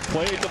there,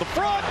 played to the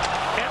front,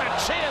 and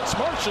a chance,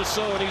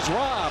 Marchessault, and he's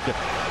robbed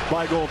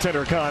by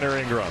goaltender Connor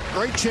Ingram.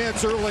 Great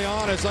chance early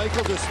on as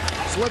Eichel just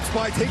slips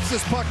by, takes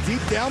this puck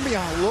deep down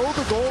behind, low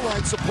the goal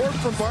line, support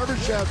from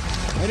Barbashev,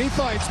 and he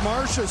finds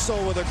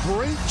Marchessault with a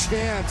great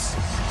chance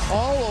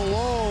all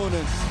alone,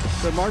 and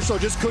Marchessault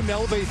just couldn't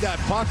elevate that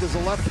puck as a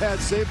left pad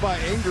saved by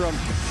Ingram.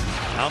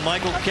 Now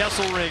Michael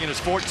Kesselring in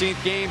his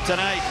 14th game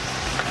tonight.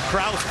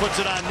 Krause puts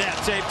it on net.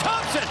 Save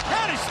Thompson,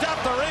 and he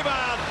stopped the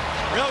rebound.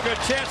 Real good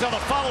chance on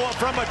the follow-up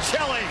from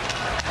Michelli.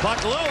 Puck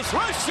loose,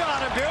 wrist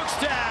shot of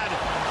Bukestad.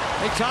 I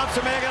think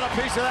Thompson may have got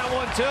a piece of that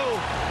one too.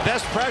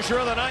 Best pressure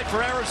of the night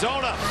for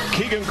Arizona.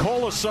 Keegan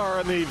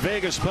Colasar in the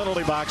Vegas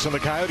penalty box, and the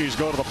Coyotes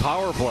go to the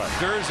power play.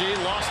 Jersey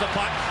lost the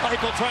puck.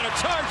 Eichel trying to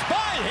charge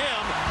by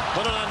him.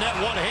 Put it on net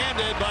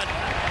one-handed, but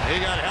he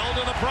got held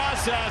in the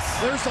process.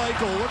 There's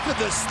Eichel. Look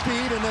at the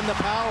speed and then the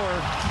power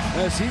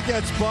as he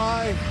gets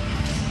by.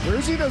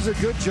 Jersey does a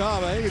good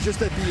job. I think it's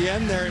just at the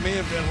end there. He may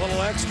have been a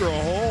little extra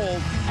hold.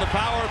 The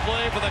power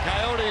play for the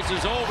Coyotes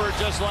is over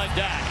just like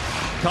that.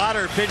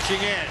 Cotter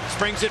pinching in.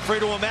 Springs it free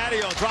to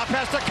Amadio. Drop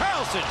pass to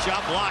Carlson.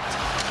 Shot blocked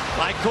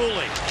by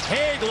Cooley.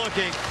 Haig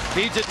looking.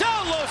 Feeds it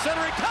down low.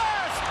 Centering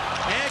pass.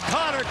 And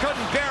Cotter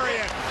couldn't bury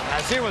it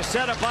as he was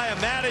set up by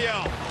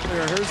Amadio.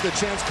 Here's the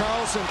chance.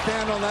 Carlson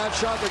fanned on that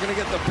shot. They're going to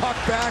get the puck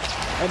back.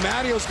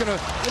 Amadio's going to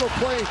little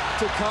play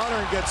to Cotter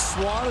and get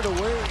swatted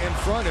away in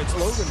front. It's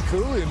Logan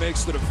Cooley who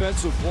makes the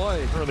defensive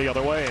play. Turn the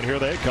other way, and here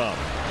they come.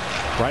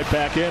 Right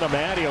back in.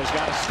 Amadio's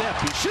got a step.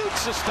 He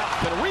shoots a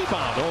stop and a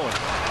rebound.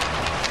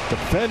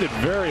 Defended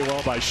very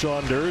well by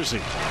Sean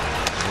Dursey.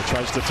 He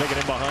tries to take it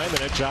in behind the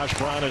net. Josh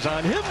Brown is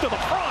on him to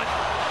the front.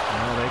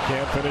 And they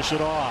can't finish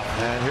it off.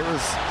 And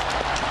here's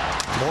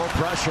more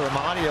pressure.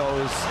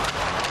 Amadio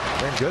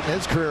has been good in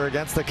his career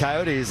against the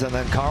Coyotes. And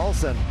then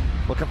Carlson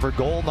looking for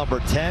goal number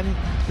 10.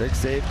 Big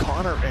save,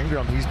 Connor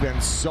Ingram. He's been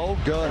so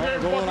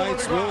good. Golden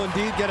Knights will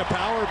indeed get a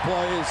power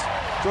play as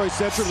Troy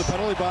sets to the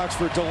penalty box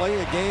for delay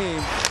a game.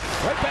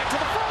 Right back to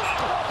the front.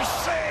 Glove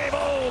save.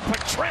 Oh,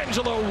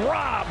 Pietrangelo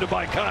robbed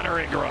by Connor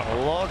Ingram.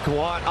 Look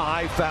what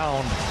I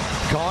found.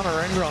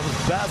 Connor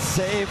Ingram's best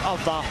save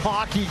of the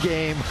hockey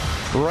game.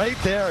 Right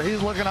there.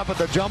 He's looking up at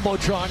the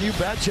Jumbotron. You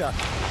betcha.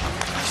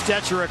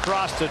 Stetcher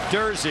across to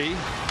Dursey.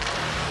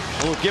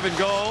 Little give and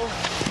go.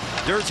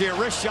 Dursey a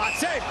wrist shot.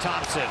 Save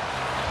Thompson.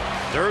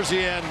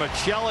 Dursey and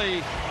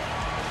Michelli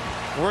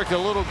worked a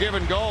little give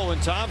and go,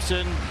 and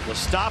Thompson the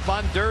stop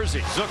on Dursey.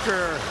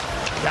 Zucker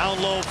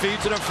down low,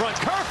 feeds it in front.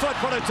 Kerfoot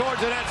put it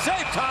towards the net.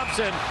 Save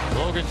Thompson.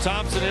 Logan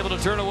Thompson able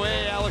to turn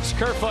away Alex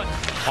Kerfoot.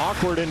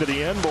 Awkward into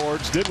the end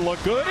boards. Didn't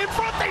look good. In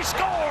front they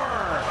score!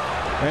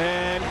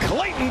 And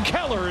Clayton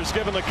Keller has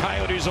given the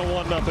Coyotes a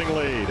 1-0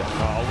 lead.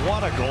 Oh,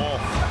 what a goal.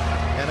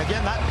 And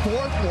again, that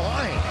fourth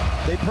line,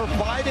 they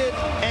provided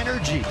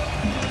energy.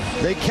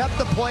 They kept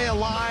the play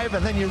alive,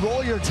 and then you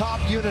roll your top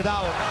unit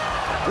out.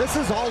 This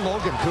is all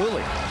Logan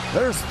Cooley.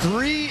 There's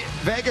 3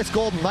 Vegas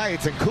Golden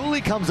Knights, and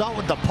Cooley comes out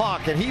with the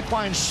puck, and he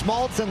finds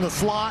Schmaltz in the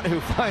slot, who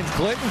finds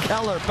Clinton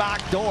Keller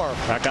back door.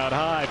 Back out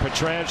high,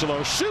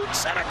 Pietrangelo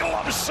shoots and a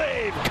glove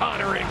save,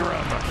 Connor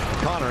Ingram.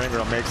 Connor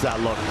Ingram makes that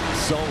look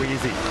so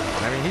easy.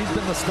 I mean, he's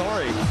been the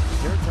story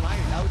here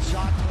tonight,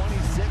 outshot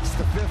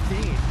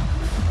 26-15.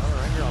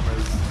 Connor Ingram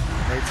has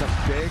made some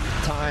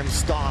big-time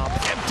stop.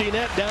 Empty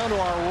net down to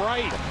our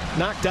right.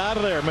 Knocked out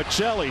of there.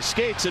 Michelli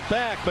skates it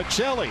back.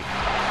 Michelli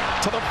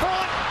to the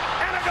front.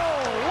 And a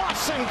goal.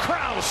 Lawson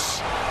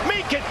Krause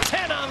make it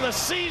 10 on the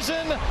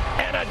season.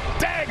 And a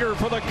dagger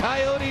for the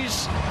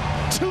Coyotes.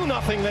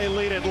 2-0 they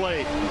lead it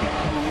late.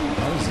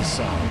 That was the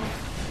song.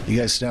 You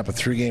guys snap a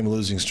 3-game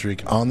losing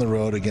streak on the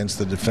road against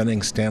the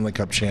defending Stanley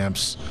Cup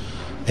champs,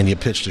 and you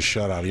pitched a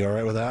shutout. You all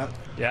right with that?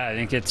 Yeah, I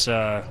think it's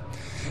a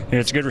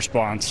good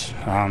response.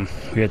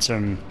 We had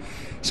some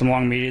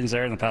long meetings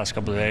there in the past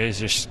couple of days,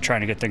 just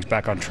trying to get things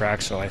back on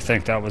track. So I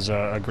think that was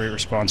a great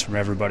response from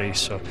everybody.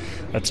 So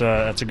that's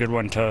a good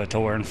one to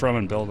learn from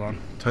and build on.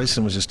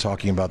 Tyson was just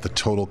talking about the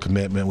total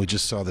commitment. We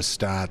just saw the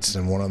stats,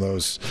 and one of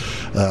those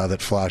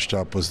that flashed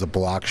up was the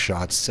block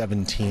shots,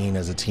 17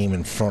 as a team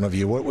in front of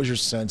you. What was your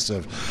sense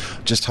of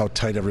just how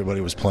tight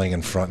everybody was playing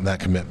in front and that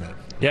commitment?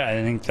 Yeah, I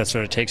think that's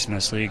what it takes in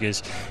this league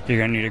is you're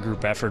going to need a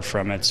group effort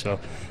from it. So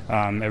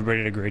everybody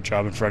did a great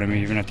job in front of me.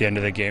 Even at the end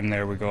of the game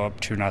there, we go up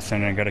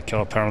 2-0 and got to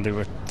kill a penalty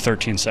with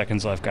 13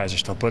 seconds left. Guys are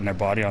still putting their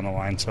body on the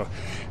line. So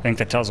I think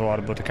that tells a lot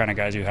about the kind of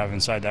guys you have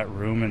inside that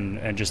room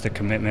and just the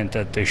commitment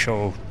that they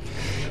show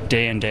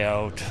day in, day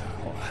out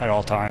at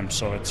all times.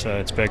 So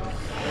it's big.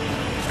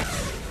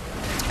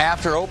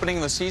 After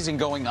opening the season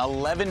going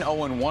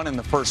 11-0-1 in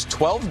the first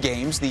 12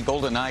 games, the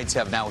Golden Knights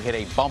have now hit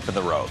a bump in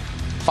the road.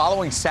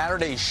 Following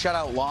Saturday's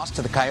shutout loss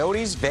to the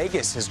Coyotes,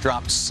 Vegas has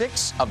dropped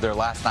 6 of their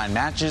last 9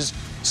 matches,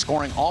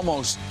 scoring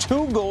almost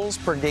 2 goals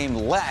per game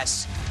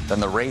less than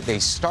the rate they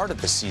started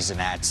the season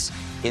at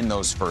in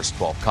those first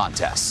 12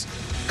 contests.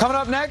 Coming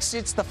up next,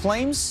 it's the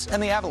Flames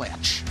and the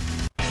Avalanche.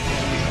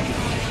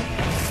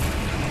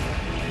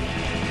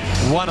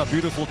 What a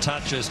beautiful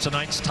touch as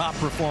tonight's top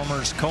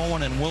performers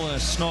Cohen and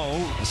Willis Snow.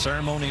 The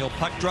ceremonial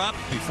puck drop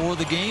before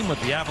the game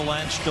with the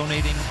Avalanche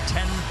donating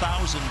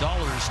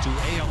 $10,000 to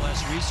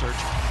ALS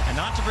research. And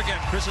not to forget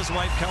Chris's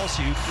wife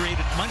Kelsey, who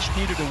created much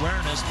needed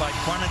awareness by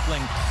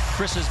chronicling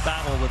Chris's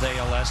battle with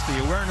ALS. The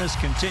awareness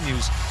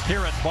continues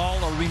here at Ball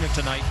Arena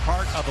tonight,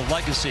 part of the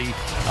legacy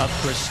of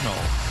Chris Snow.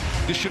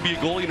 This should be a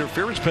goalie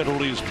interference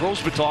penalty as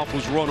Drozbatov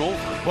was run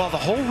over. Well, the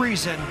whole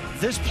reason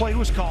this play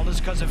was called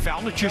is because of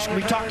Val Nichushkin.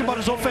 We talked about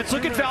his offense.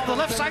 Look at Val, the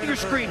left side of your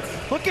screen.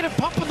 Look at him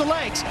pumping the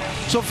legs.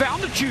 So Val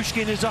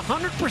Nichushkin is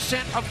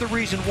 100% of the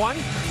reason. 1,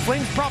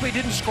 Flames probably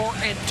didn't score,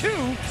 and 2,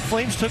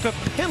 Flames took a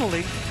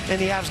penalty,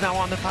 and he has now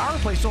on the power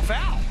play. So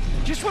Val,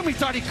 just when we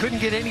thought he couldn't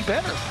get any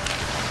better.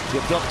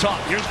 Flipped up top.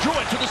 Here's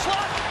Druid to the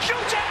slot.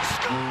 Shoots and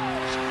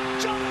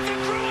scores! Jonathan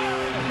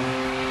Druid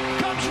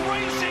comes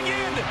racing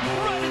in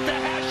right at the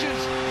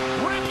hashes.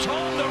 Rips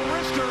home the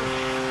wrister.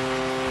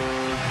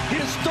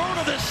 His 3rd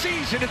of the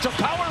season. It's a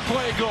power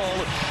play goal.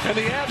 And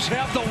the Avs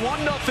have the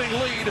 1-0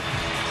 lead.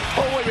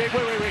 Oh, wait.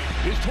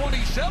 Is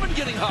 27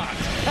 getting hot?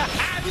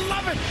 I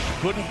love it.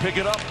 Couldn't pick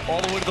it up all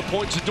the way to the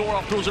points.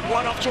 Zadorov throws it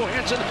right off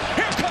Johansson.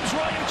 Here comes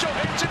Ryan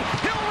Johansson.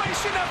 He'll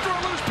race in after a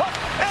loose puck.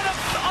 And an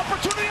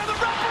opportunity on the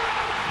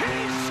wraparound. He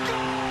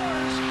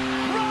scores!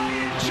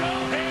 Ryan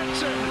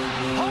Johansson.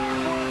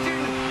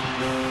 Hard-working.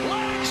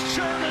 Legs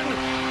churning.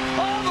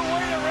 All the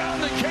way around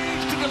the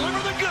cage to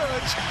deliver the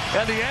goods.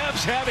 And the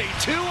Avs have a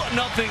 2-0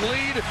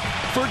 lead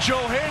for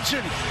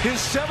Johansson. His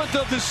 7th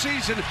of the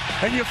season.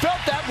 And you felt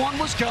that one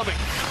was coming.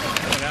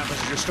 What happens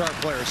is your star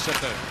players set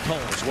the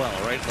tone as well,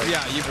 right? Like,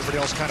 yeah, everybody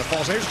else kind of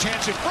falls. There's a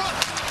chance in front.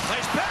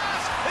 Nice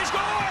pass. They score.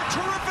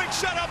 Terrific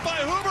setup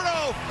by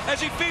Huberdeau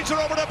as he feeds it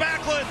over to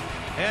Backlund.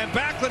 And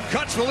Backlund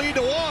cuts the lead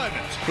to 1.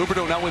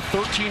 Huberdeau now with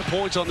 13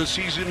 points on the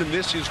season, and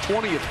this is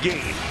 20th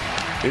game.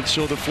 And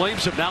so the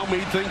Flames have now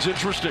made things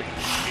interesting.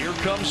 Here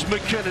comes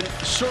McKinnon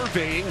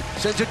surveying,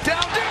 sends it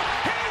down deep.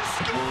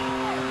 He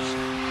scores!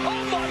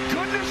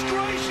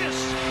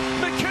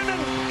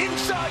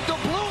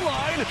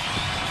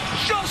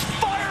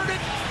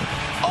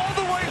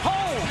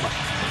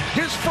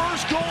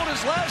 first goal in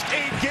his last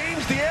 8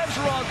 games. The Avs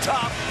are on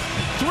top.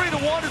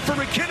 3-1, and for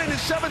McKinnon, his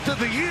 7th of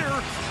the year.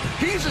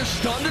 He's as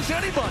stunned as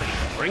anybody.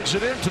 Brings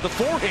it in to the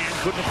forehand.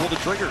 Couldn't pull the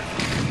trigger.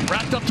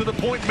 Wrapped up to the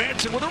point.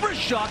 Manson with a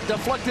wrist shot.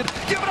 Deflected.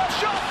 Give it a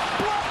shot.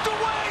 Blocked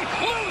away.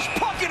 Loose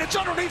puck, and it's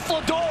underneath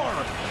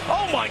Vladar.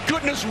 Oh, my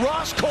goodness.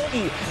 Ross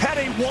Colton had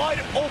a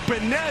wide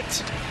open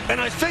net.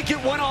 And I think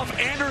it went off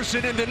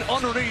Anderson and then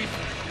underneath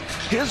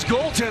his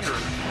goaltender.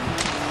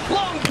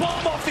 Long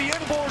bomb off the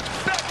inboard.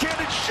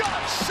 Backhanded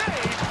shot.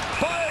 Saved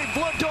by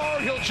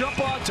Vladar. He'll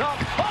jump on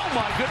top. Oh,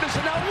 my goodness.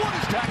 And now Wood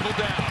is tackled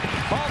down.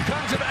 All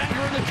kinds of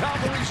anger in the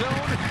Calgary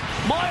zone.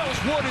 Miles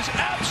Wood is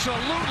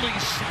absolutely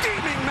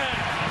steaming mad.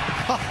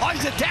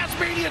 He's a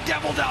Tasmanian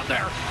devil down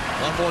there.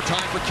 One more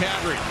time for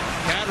Kadri.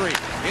 Kadri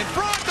in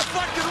front,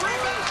 deflected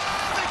rebound.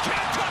 They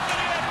can't tuck it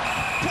in.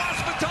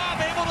 Prosvetov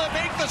able to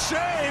make the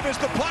save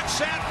as the puck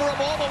sat for a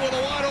moment with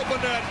a wide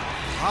open net.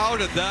 How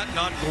did that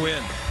not go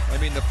in? I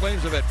mean, the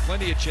Flames have had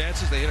plenty of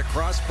chances. They hit a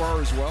crossbar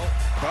as well.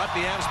 But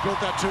the Avs built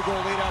that 2-goal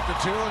lead after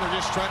 2, and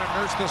they're just trying to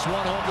nurse this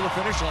one home to the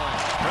finish line.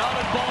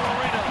 Crowded ball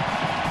arena.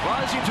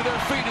 Rising to their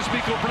feet as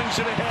Mikko brings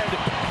it ahead.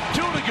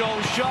 2 to go.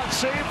 Shot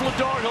saved.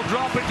 Vladar. He'll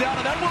drop it down,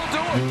 and that will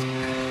do it.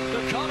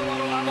 The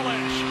Colorado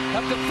Avalanche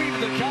have defeated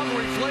the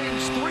Calgary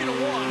Flames 3-1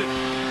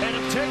 and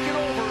have taken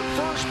over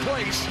first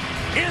place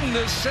in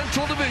the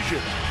Central Division.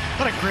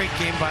 What a great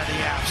game by the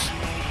Avs.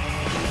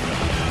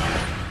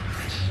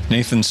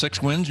 Nathan,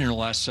 6 wins in your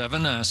last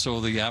 7, so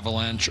the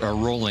Avalanche are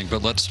rolling.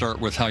 But let's start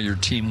with how your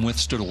team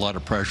withstood a lot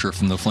of pressure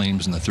from the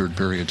Flames in the third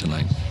period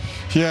tonight.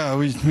 Yeah,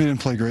 we didn't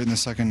play great in the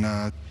second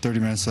 30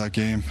 minutes of that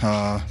game.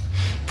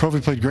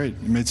 Provi played great.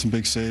 He made some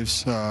big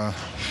saves. They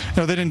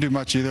didn't do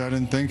much either, I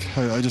didn't think.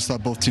 I just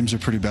thought both teams are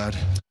pretty bad.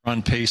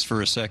 On pace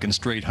for a second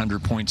straight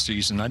 100-point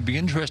season. I'd be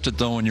interested,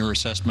 though, in your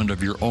assessment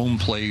of your own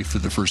play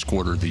through the first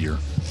quarter of the year.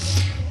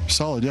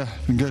 Solid, yeah.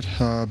 Been good.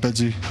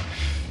 Bedsy,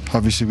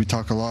 obviously we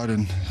talk a lot,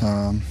 and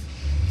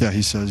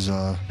he says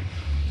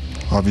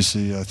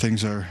obviously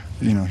things are,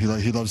 he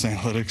loves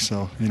analytics,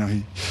 so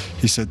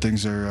he said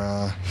things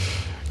are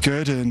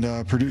good and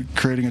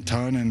creating a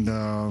ton, and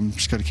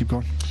just got to keep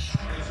going.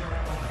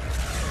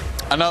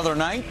 Another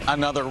night,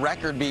 another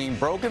record being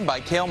broken by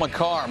Cale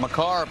Makar.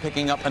 Makar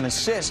picking up an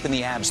assist in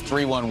the Avs'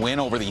 3-1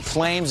 win over the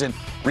Flames and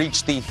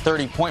reached the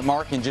 30-point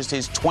mark in just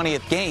his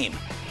 20th game.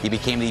 He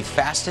became the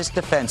fastest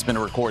defenseman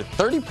to record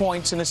 30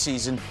 points in a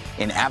season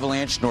in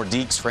Avalanche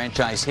Nordique's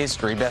franchise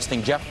history,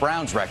 besting Jeff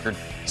Brown's record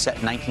set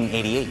in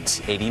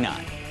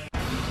 1988-89.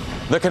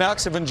 The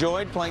Canucks have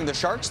enjoyed playing the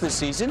Sharks this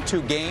season.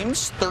 2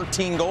 games,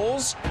 13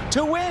 goals,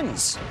 2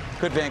 wins.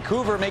 Could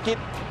Vancouver make it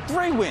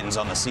 3 wins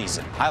on the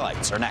season?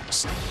 Highlights are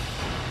next.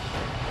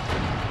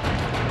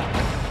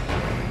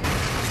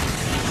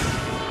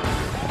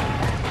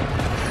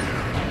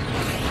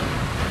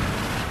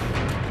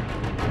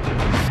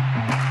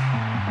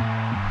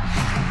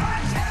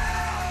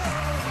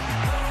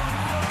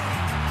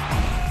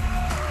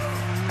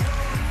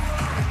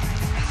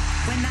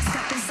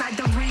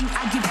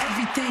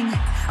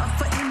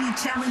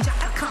 Challenge,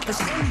 I accomplish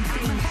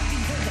anything.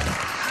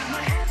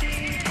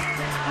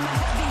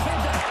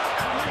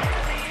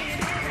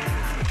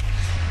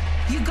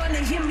 You're gonna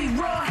hear me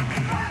roar.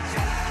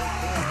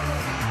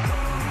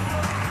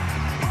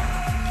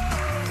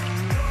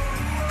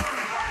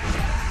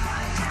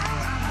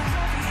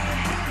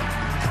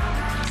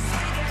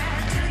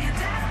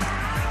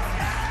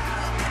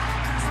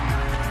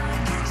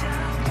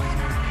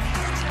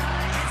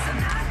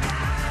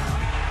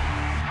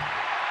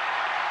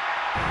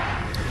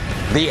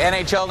 The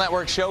NHL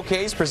Network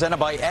Showcase, presented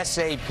by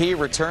SAP,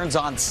 returns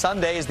on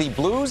Sunday as the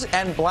Blues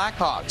and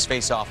Blackhawks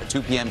face off at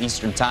 2 p.m.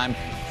 Eastern Time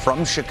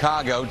from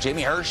Chicago.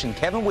 Jamie Hirsch and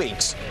Kevin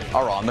Weeks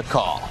are on the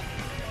call.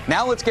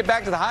 Now let's get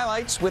back to the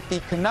highlights with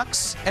the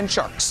Canucks and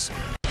Sharks.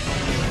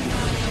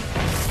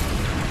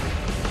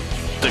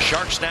 The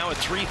Sharks now at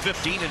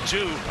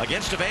 3-15-2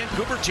 against a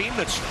Vancouver team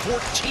that's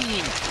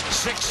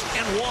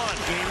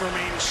 14-6-1. Game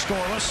remains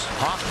scoreless.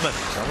 Hoffman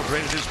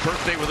celebrated his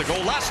birthday with a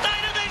goal last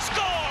night, and they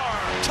score!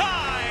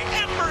 Ty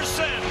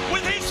Emerson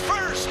with his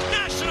first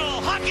National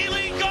Hockey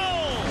League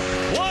goal.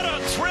 What a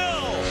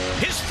thrill!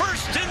 His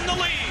first in the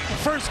league.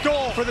 First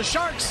goal for the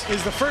Sharks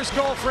is the first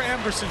goal for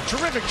Emerson.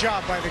 Terrific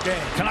job by the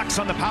game. Canucks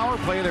on the power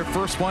play, their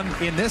first one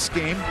in this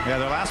game. Yeah,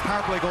 their last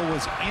power play goal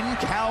was in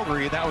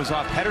Calgary. That was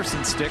off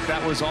Pettersson's stick.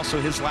 That was also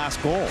his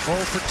last goal.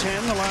 0 for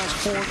 10 the last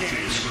 4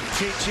 games.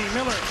 JT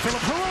Miller,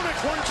 Philip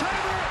Hronek,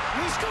 one-timer.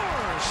 He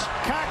scores.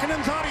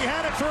 Kakkonen thought he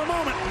had it for a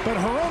moment, but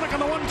Hronek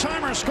on the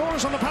one-timer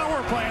scores on the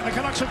power play, and the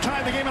Canucks have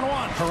tied the game at 1.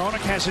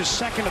 Hronek has his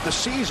second of the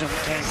season,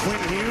 and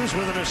Quinn Hughes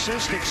with an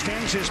assist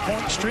extends his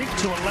point streak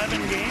to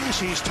 11 games.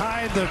 He's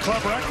tied the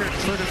club record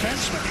for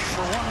defensemen.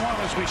 For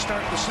 1-1 as we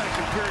start the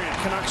second period.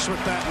 Canucks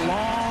with that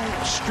long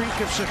streak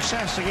of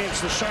success against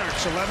the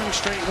Sharks, 11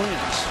 straight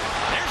wins.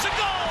 There's a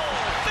goal!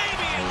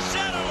 Fabian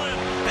Zetterlund,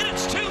 and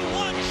it's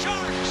 2-1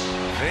 Sharks.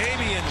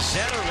 Fabian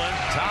Zetterlund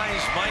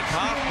ties Mike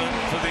Hoffman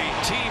for the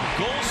team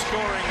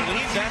goal-scoring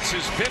lead. That's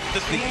his 5th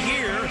of the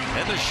year,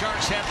 and the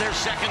Sharks have their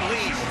 2nd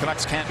lead.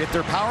 Canucks can't get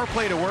their power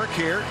play to work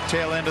here.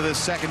 Tail end of this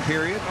 2nd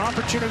period.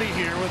 Opportunity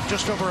here with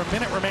just over a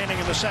minute remaining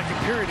in the 2nd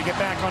period to get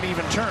back on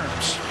even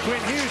terms.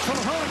 Quinn Hughes from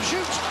home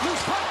shoots.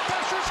 Loose puck.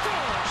 Besser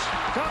scores.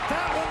 Got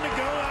that one to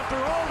go after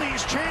all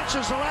these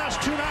chances the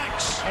last 2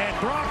 nights. And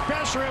Brock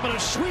Besser able to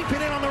sweep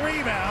it in on the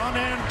rebound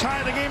and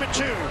tie the game at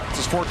 2.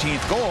 It's his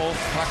 14th goal.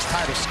 Puck's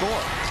tied to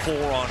score.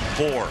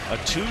 4-on-4. A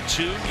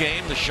 2-2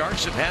 game. The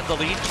Sharks have had the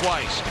lead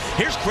twice.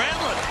 Here's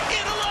Granlund.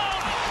 In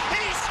alone.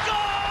 He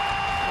scores!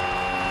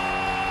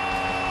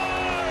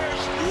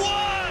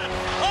 What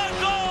a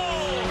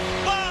goal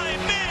by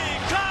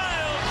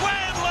Mikael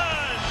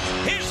Granlund.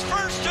 His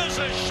first as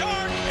a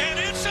Shark, and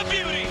it's a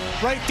beauty.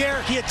 Right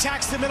there, he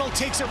attacks the middle,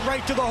 takes it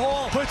right to the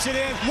hole, puts it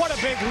in. What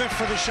a big lift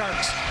for the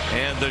Sharks.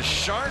 And the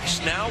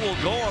Sharks now will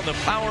go on the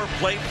power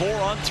play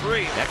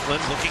 4-on-3.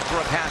 Eklund looking for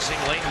a passing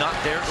lane, not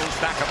there, goes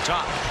back up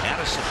top.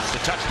 Addison, the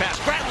touch pass,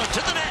 Granlund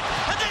to the net,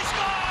 and they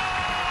score!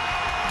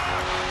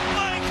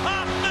 Mike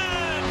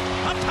Hoffman,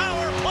 a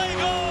power play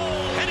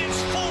goal, and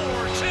it's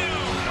 4-2.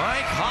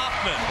 Mike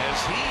Hoffman, as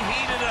he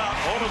heated up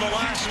over the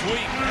last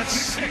week, that's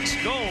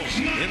 6 goals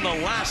in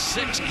the last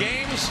 6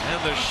 games,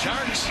 and the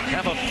Sharks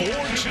have a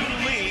 4-2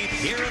 lead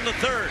here in the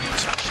 3rd.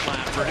 Touch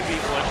Laffer to be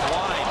went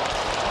wide.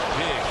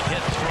 Big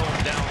hit thrown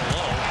down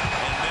low,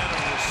 and then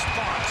a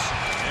response.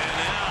 And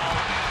now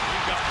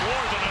we've got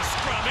more than a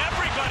scrum.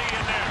 Everybody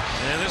in there.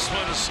 And this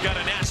one's got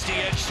a nasty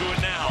edge to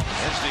it now,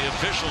 as the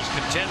officials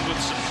contend with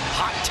some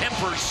hot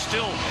tempers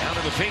still down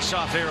in the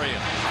face-off area.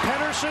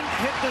 Pedersen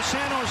hit the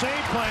San Jose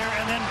player,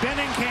 and then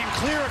Benning came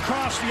clear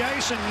across the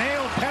ice and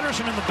nailed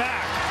Pedersen in the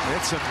back.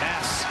 It's a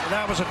mess.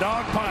 That was a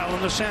dog pile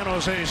in the San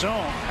Jose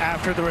zone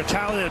after the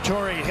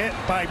retaliatory hit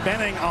by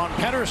Benning on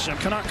Pedersen.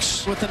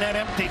 Canucks with the net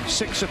empty.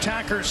 6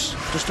 attackers.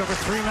 Just over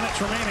 3 minutes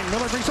remaining.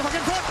 Miller brings the puck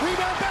in front.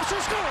 Rebound. Besser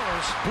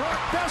scores.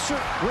 Brock Besser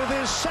with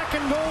his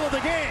 2nd goal of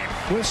the game.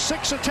 With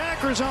 6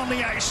 attackers on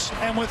the ice.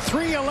 And with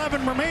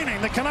 3:11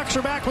 remaining, the Canucks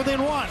are back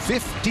within 1.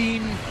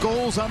 15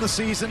 goals on the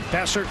season.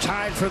 Besser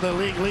tied for the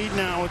league lead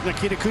now with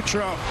Nikita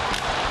Kucherov.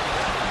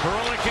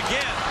 Hurlick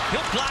again.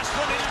 He'll blast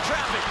one into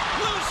traffic.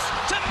 Loose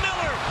to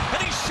Miller.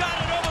 And he shot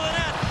it over the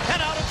net and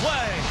out of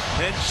play.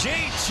 And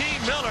J.T.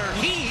 Miller,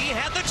 he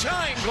had the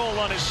tying goal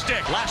on his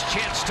stick. Last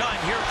chance time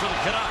here for the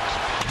Canucks.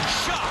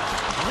 Shot.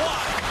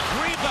 Wide.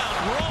 Rebound.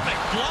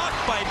 Romick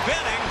blocked by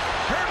Benning.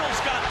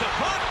 Hurdle's got the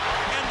puck.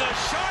 And the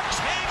Sharks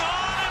hang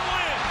on and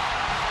win.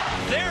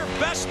 Their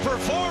best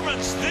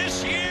performance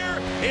this year.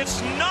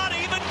 It's not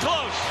even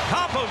close.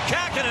 Kaapo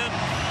Kähkönen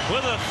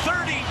with a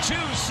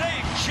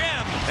 32-save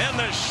gem, and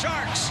the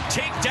Sharks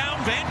take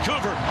down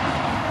Vancouver.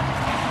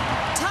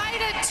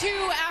 Tied at 2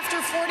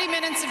 after 40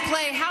 minutes of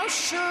play. How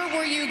sure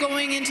were you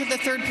going into the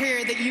 3rd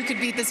period that you could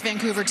beat this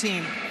Vancouver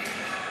team?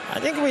 I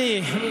think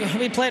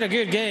we played a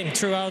good game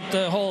throughout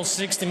the whole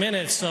 60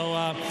 minutes. So,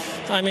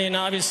 I mean,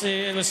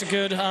 obviously it was a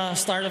good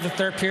start of the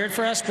 3rd period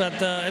for us, but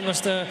it was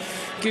the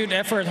good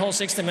effort whole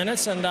 60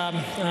 minutes, and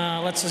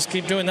let's just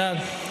keep doing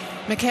that.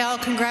 Mikael,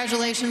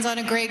 congratulations on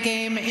a great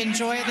game.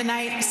 Enjoy the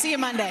night. See you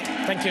Monday.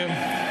 Thank you.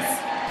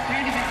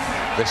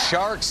 The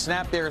Sharks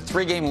snapped their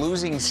 3-game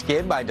losing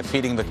skid by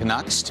defeating the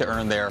Canucks to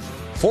earn their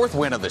 4th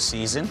win of the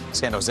season.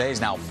 San Jose is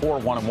now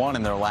 4-1-1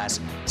 in their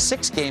last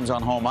 6 games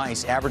on home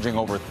ice, averaging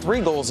over 3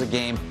 goals a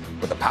game,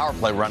 with a power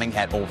play running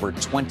at over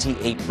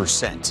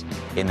 28%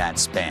 in that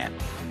span.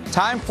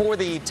 Time for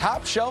the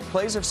top shelf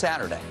plays of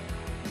Saturday.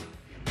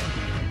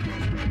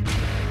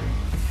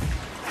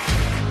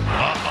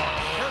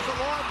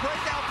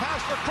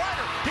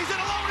 He's in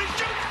alone, he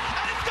shoots,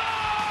 and it's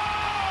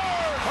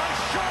scored! A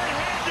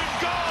short-handed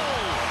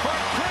goal for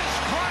Chris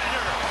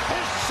Kreider,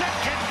 his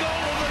 2nd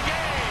goal of the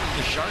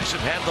game. The Sharks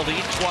have had the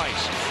lead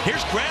twice.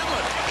 Here's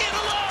Granlund, in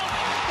alone,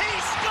 he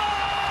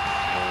scores!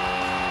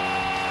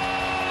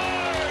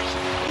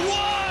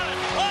 What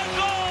a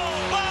goal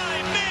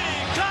by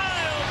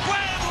Mikael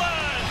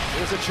Granlund!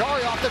 Here's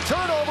Achari off the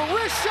turnover,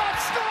 wrist shot,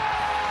 scores!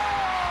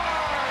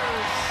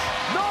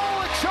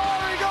 Noel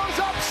Achari goes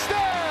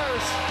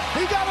upstairs.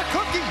 He got a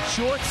cookie.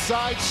 Short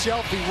side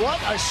Shelby.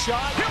 What a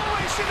shot. He'll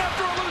race in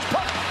after a loose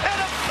puck and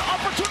an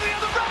opportunity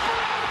on the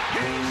wraparound.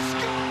 He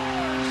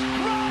scores!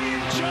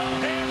 Ryan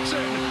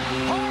Johansson,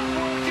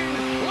 hard-working,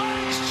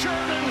 legs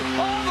churning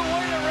all the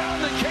way around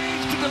the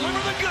cage to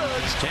deliver the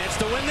goods. Chance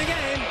to win the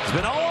game. It's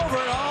been all over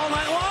it all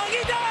night long.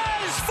 He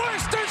does!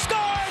 Forster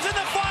scores and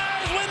the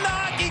Flyers win the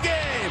hockey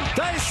game.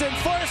 Dyson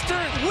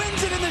Forster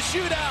wins it in the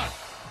shootout.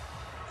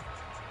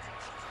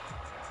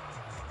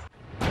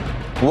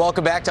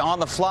 Welcome back to On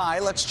the Fly.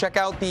 Let's check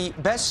out the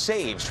best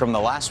saves from the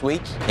last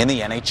week in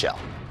the NHL.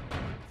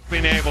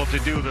 Being able to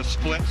do the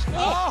splits.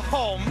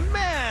 Oh,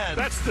 man!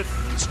 That's the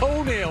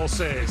toenail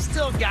save.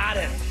 Still got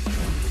it.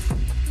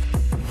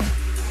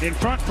 In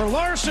front for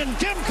Larson.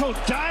 Demko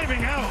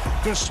diving out.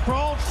 Just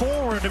sprawled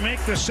forward to make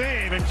the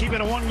save and keep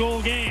it a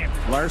 1-goal game.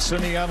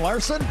 Larson on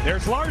Larson.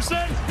 There's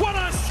Larson. What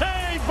a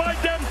save by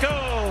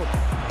Demko.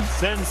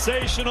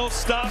 Sensational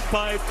stop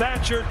by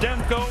Thatcher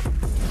Demko.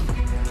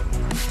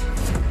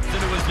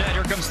 It was his net.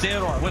 Here comes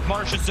Theodore with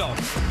Marchessault.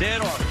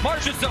 Theodore,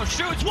 Marchessault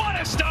shoots. What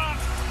a stop!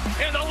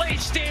 In the late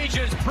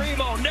stages,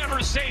 Primo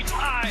never saved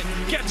high.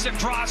 Gets it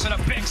across and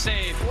a big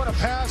save. What a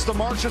pass to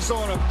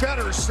Marchessault and a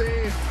better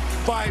save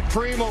by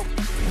Primo.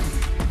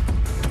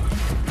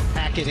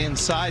 Back it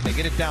inside. They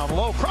get it down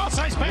low. Cross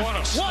ice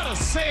pass. What a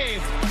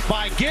save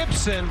by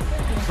Gibson.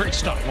 Great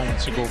stop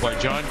moments ago by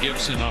John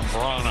Gibson on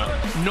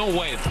Brana. No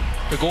way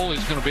the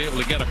goalie's going to be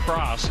able to get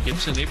across.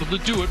 Gibson able to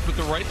do it with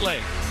the right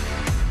leg.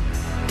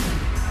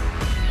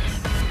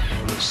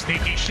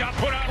 Sneaky shot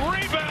put out,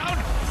 rebound,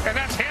 and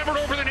that's hammered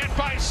over the net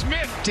by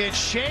Smith. Did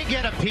Shea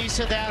get a piece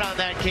of that on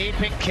that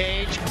gaping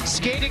cage?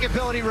 Skating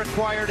ability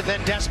required, and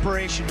then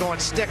desperation going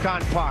stick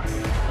on puck.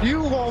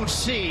 You won't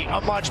see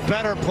a much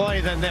better play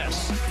than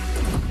this.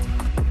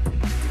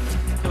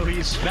 So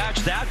he's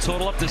matched that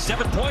total up to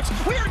 7 points.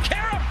 Weird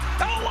Karam.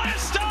 Oh, what a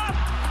stop!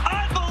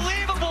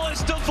 Unbelievable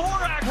as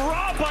Dvorak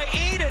robbed by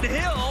Aiden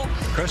Hill.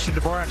 Christian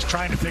Dvorak's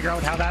trying to figure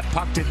out how that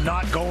puck did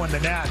not go in the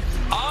net.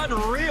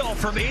 Unreal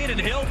from Aiden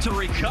Hill to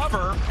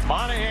recover.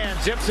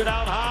 Monahan zips it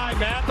out high.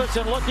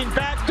 Matheson looking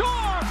back door,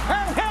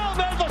 and Hill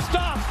made the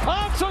stop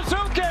on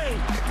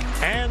Suzuki.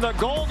 And the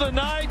Golden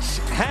Knights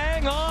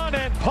hang on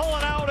and pull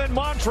it out in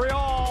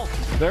Montreal.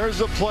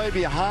 There's a play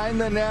behind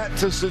the net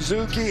to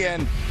Suzuki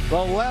and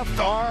the left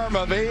arm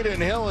of Aiden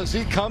Hill as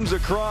he comes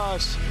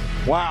across.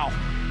 Wow.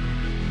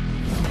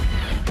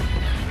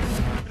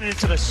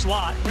 Into the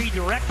slot,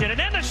 redirected, and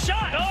then the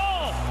shot.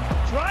 Oh!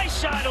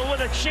 Draisaitl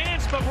with a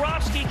chance.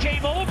 Bobrovsky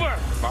came over.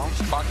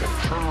 Bounce puck and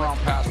turnaround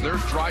pass. There's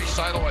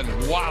Draisaitl,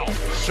 and wow,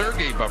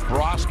 Sergei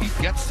Bobrovsky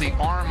gets the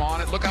arm on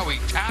it. Look how he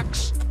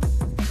tacks.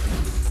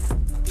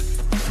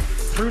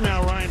 Through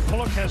now, Ryan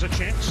Pulock has a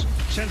chance.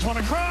 Sends one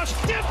across.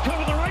 Demko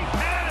with the right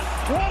pad.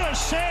 What a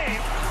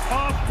save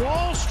off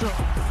Wallstrom,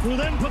 who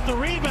then put the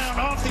rebound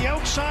off the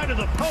outside of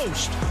the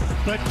post.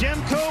 But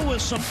Demko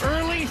with some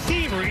early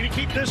thievery to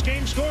keep this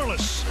game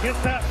scoreless.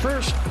 Get that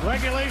first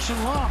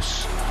regulation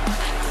loss.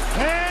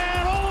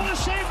 And oh, what a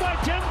save by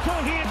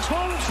Demko. He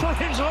atones for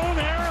his own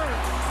error.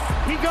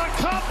 He got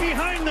caught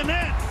behind the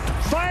net.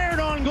 Fired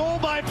on goal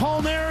by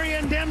Palmieri,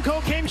 and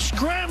Demko came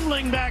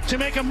scrambling back to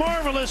make a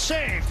marvelous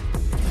save.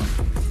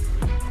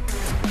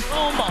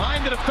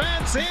 Behind the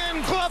defense,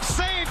 in, glove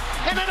save,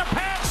 and then a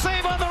pad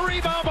save on the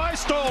rebound by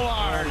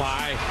Stolarz. Oh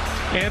my.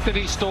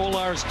 Anthony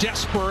Stolarz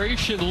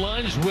desperation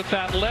lunge with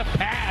that left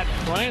pad.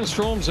 Ryan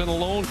Strome's in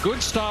alone.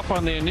 Good stop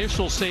on the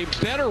initial save.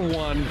 Better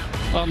one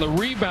on the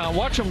rebound.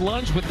 Watch him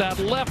lunge with that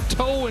left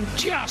toe and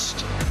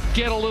just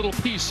get a little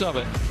piece of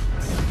it.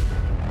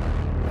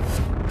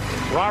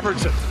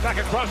 Robertson back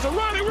across the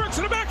run. He works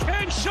in a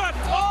backhand shot.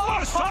 Oh,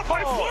 what a stop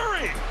by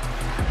Fleury.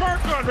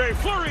 Marc-Andre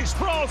Fleury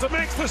sprawls and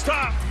makes the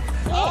stop.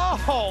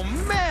 Oh,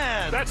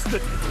 man! That's the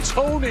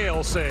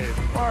toenail save.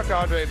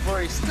 Marc-Andre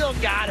Fleury still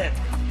got it.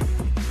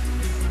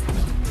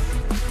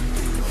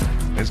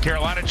 Is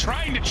Carolina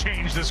trying to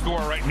change the score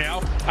right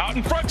now? Out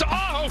in front to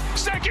Aho.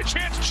 Second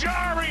chance,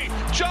 Jari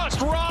just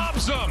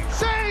robs him.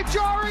 Save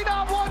Jari,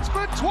 not once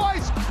but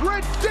twice.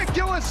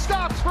 Ridiculous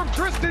stops from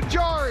Tristan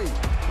Jari.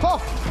 Oh,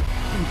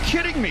 Are you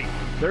kidding me?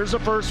 There's the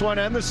first one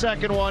and the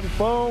second one.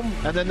 Boom.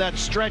 And then that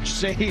stretch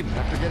save.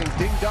 after getting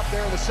dinged up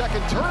there in the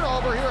second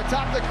turnover here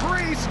atop the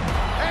crease.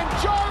 And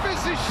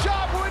Jarvis's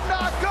shot would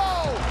not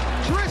go.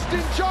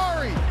 Tristan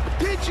Jari,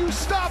 did you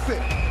stop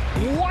it?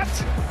 What?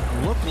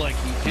 Looked like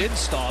he did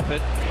stop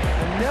it.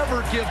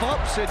 Never give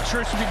up, said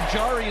Tristan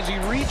Jari as he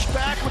reached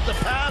back with the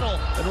paddle.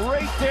 And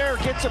right there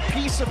gets a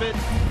piece of it,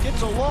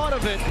 gets a lot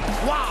of it.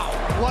 Wow,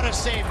 what a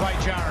save by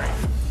Jari.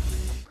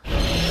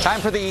 Time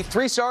for the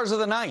 3 stars of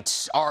the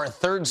night. Our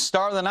third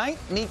star of the night,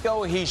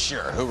 Nico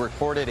Hischier, who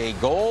recorded a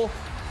goal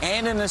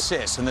and an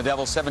assist in the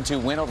Devils'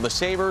 7-2 win over the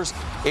Sabres.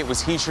 It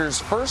was Hischier's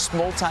first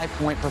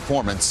multi-point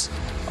performance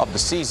of the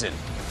season.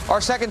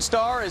 Our second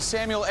star is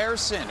Samuel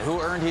Ersson,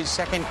 who earned his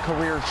second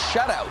career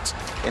shutout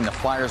in the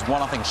Flyers'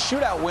 1-0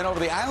 shootout win over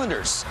the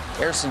Islanders.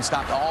 Ersson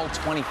stopped all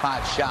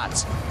 25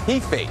 shots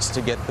he faced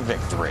to get the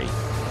victory.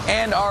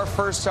 And our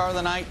first star of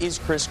the night is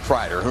Chris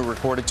Kreider, who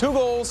recorded 2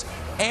 goals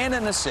and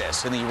an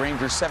assist in the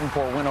Rangers'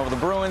 7-4 win over the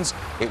Bruins.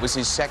 It was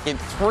his second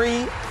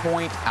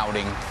 3-point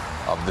outing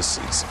of the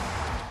season.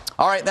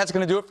 All right, that's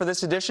going to do it for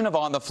this edition of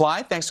On the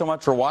Fly. Thanks so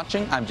much for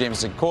watching. I'm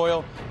Jameson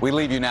Coyle. We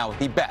leave you now with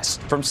the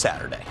best from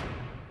Saturday.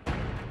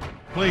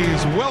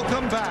 Please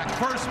welcome back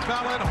first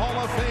ballot Hall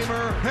of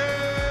Famer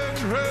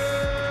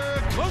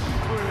Henrik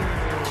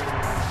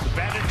Lundqvist. The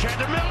bandit tried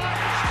to Miller.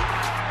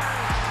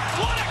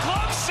 What a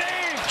glove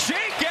save!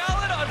 Jake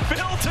Allen on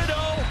Phil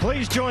Tadot.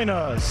 Please join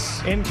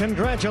us in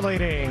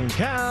congratulating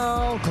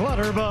Cal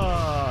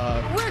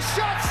Clutterbuck. Wrist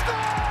shot,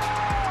 score!